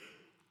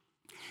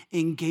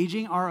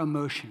 engaging our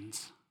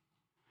emotions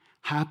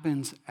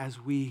happens as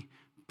we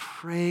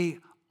pray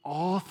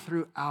all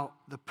throughout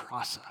the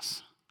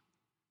process.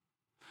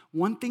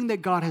 One thing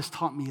that God has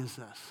taught me is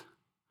this.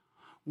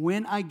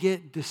 When I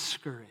get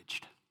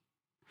discouraged,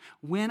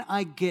 when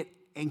I get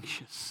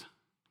anxious,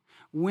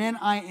 when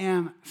I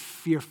am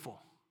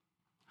fearful,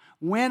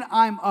 when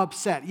I'm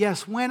upset,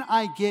 yes, when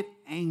I get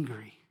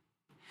angry,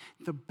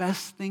 the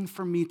best thing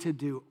for me to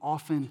do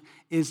often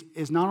is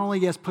not only,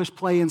 yes, push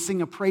play and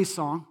sing a praise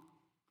song.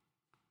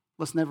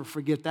 Let's never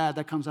forget that.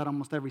 That comes out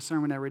almost every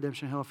sermon at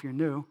Redemption Hill if you're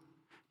new.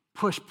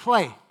 Push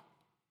play.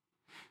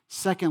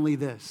 Secondly,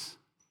 this.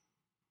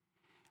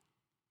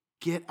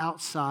 Get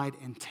outside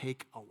and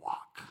take a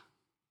walk.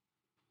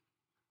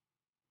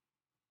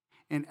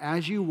 And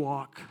as you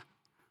walk,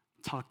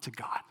 talk to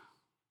God.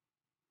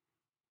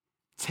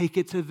 Take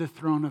it to the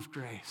throne of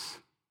grace.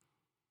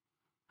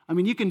 I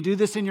mean, you can do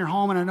this in your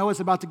home, and I know it's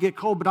about to get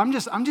cold, but I'm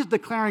just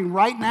declaring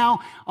right now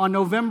on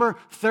November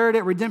 3rd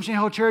at Redemption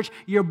Hill Church,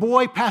 your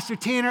boy, Pastor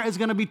Tanner, is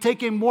going to be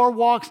taking more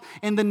walks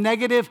in the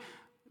negative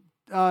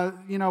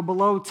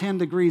below 10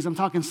 degrees. I'm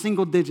talking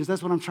single digits.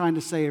 That's what I'm trying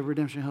to say at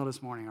Redemption Hill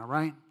this morning, all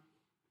right?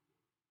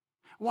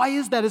 Why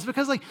is that? It's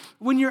because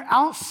when you're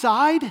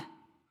outside,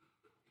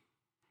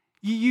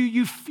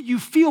 you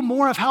feel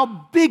more of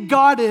how big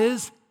God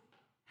is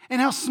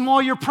and how small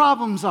your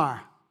problems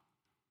are.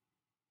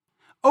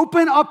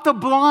 Open up the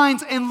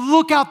blinds and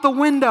look out the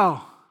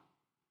window.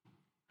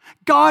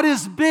 God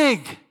is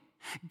big.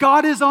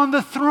 God is on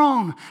the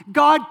throne.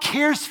 God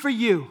cares for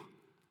you.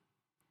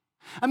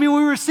 I mean,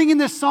 we were singing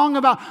this song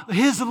about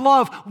His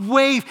love,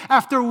 wave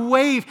after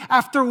wave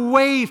after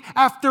wave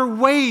after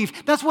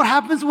wave. That's what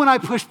happens when I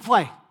push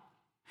play.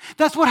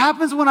 That's what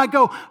happens when I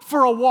go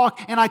for a walk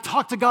and I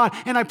talk to God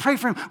and I pray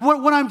for Him.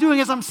 What I'm doing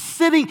is I'm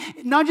sitting,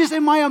 not just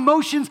in my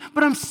emotions,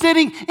 but I'm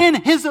sitting in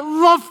His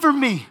love for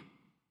me.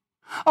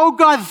 Oh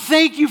God,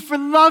 thank you for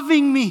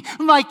loving me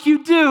like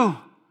you do.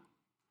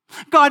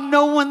 God,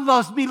 no one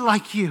loves me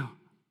like you.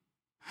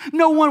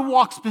 No one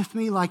walks with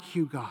me like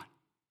you, God.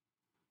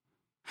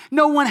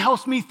 No one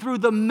helps me through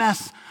the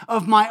mess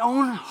of my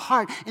own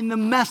heart and the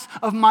mess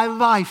of my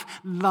life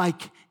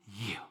like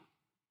you.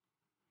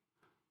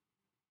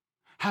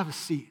 Have a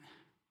seat.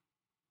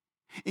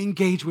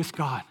 Engage with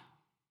God.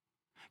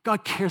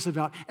 God cares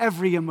about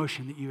every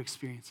emotion that you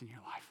experience in your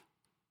life,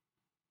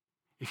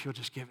 if you'll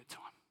just give it to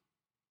Him.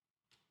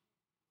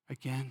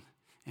 Again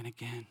and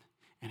again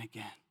and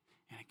again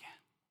and again.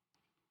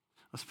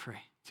 Let's pray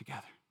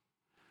together.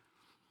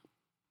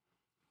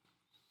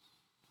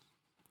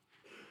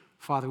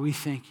 Father, we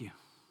thank you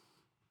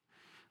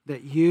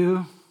that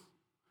you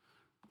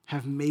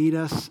have made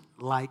us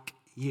like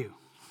you.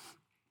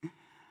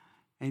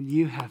 And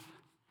you have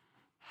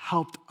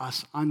helped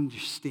us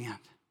understand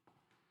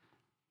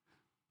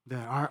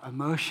that our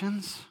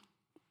emotions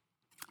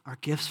are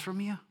gifts from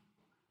you.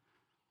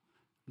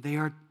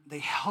 They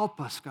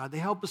help us, God. They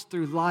help us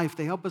through life.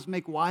 They help us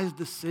make wise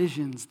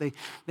decisions. They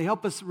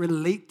help us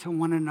relate to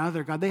one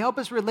another, God. They help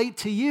us relate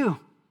to you.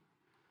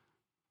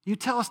 You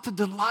tell us to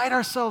delight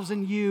ourselves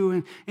in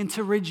you and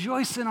to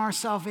rejoice in our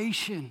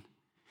salvation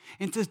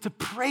and to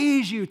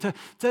praise you,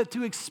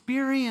 to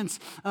experience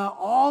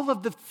all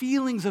of the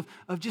feelings of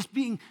just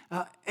being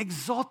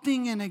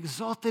exalting and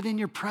exalted in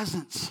your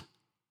presence.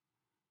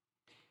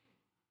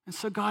 And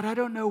so, God, I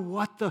don't know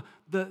what the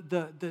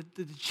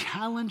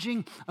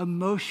challenging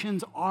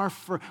emotions are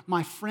for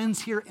my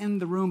friends here in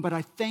the room, but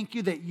I thank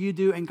you that you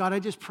do. And God, I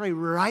just pray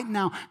right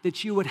now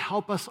that you would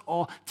help us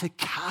all to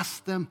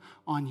cast them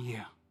on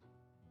you,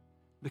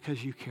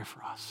 because you care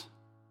for us.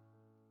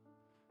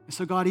 And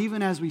so, God,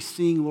 even as we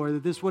sing, Lord,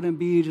 that this wouldn't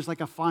be just like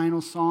a final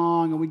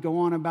song and we go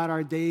on about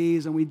our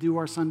days and we do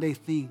our Sunday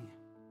thing,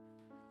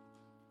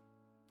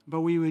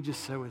 but we would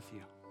just sit with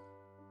you.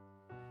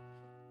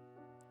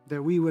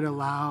 That we would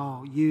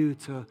allow you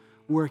to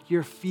work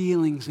your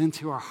feelings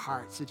into our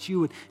hearts, that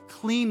you would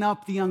clean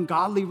up the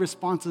ungodly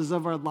responses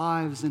of our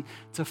lives and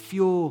to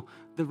fuel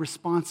the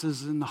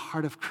responses in the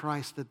heart of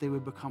Christ, that they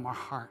would become our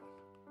heart.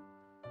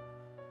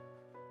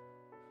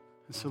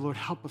 And so, Lord,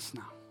 help us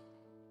now.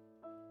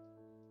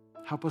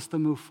 Help us to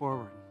move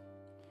forward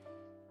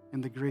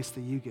in the grace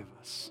that you give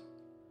us.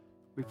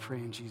 We pray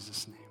in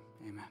Jesus' name.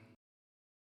 Amen.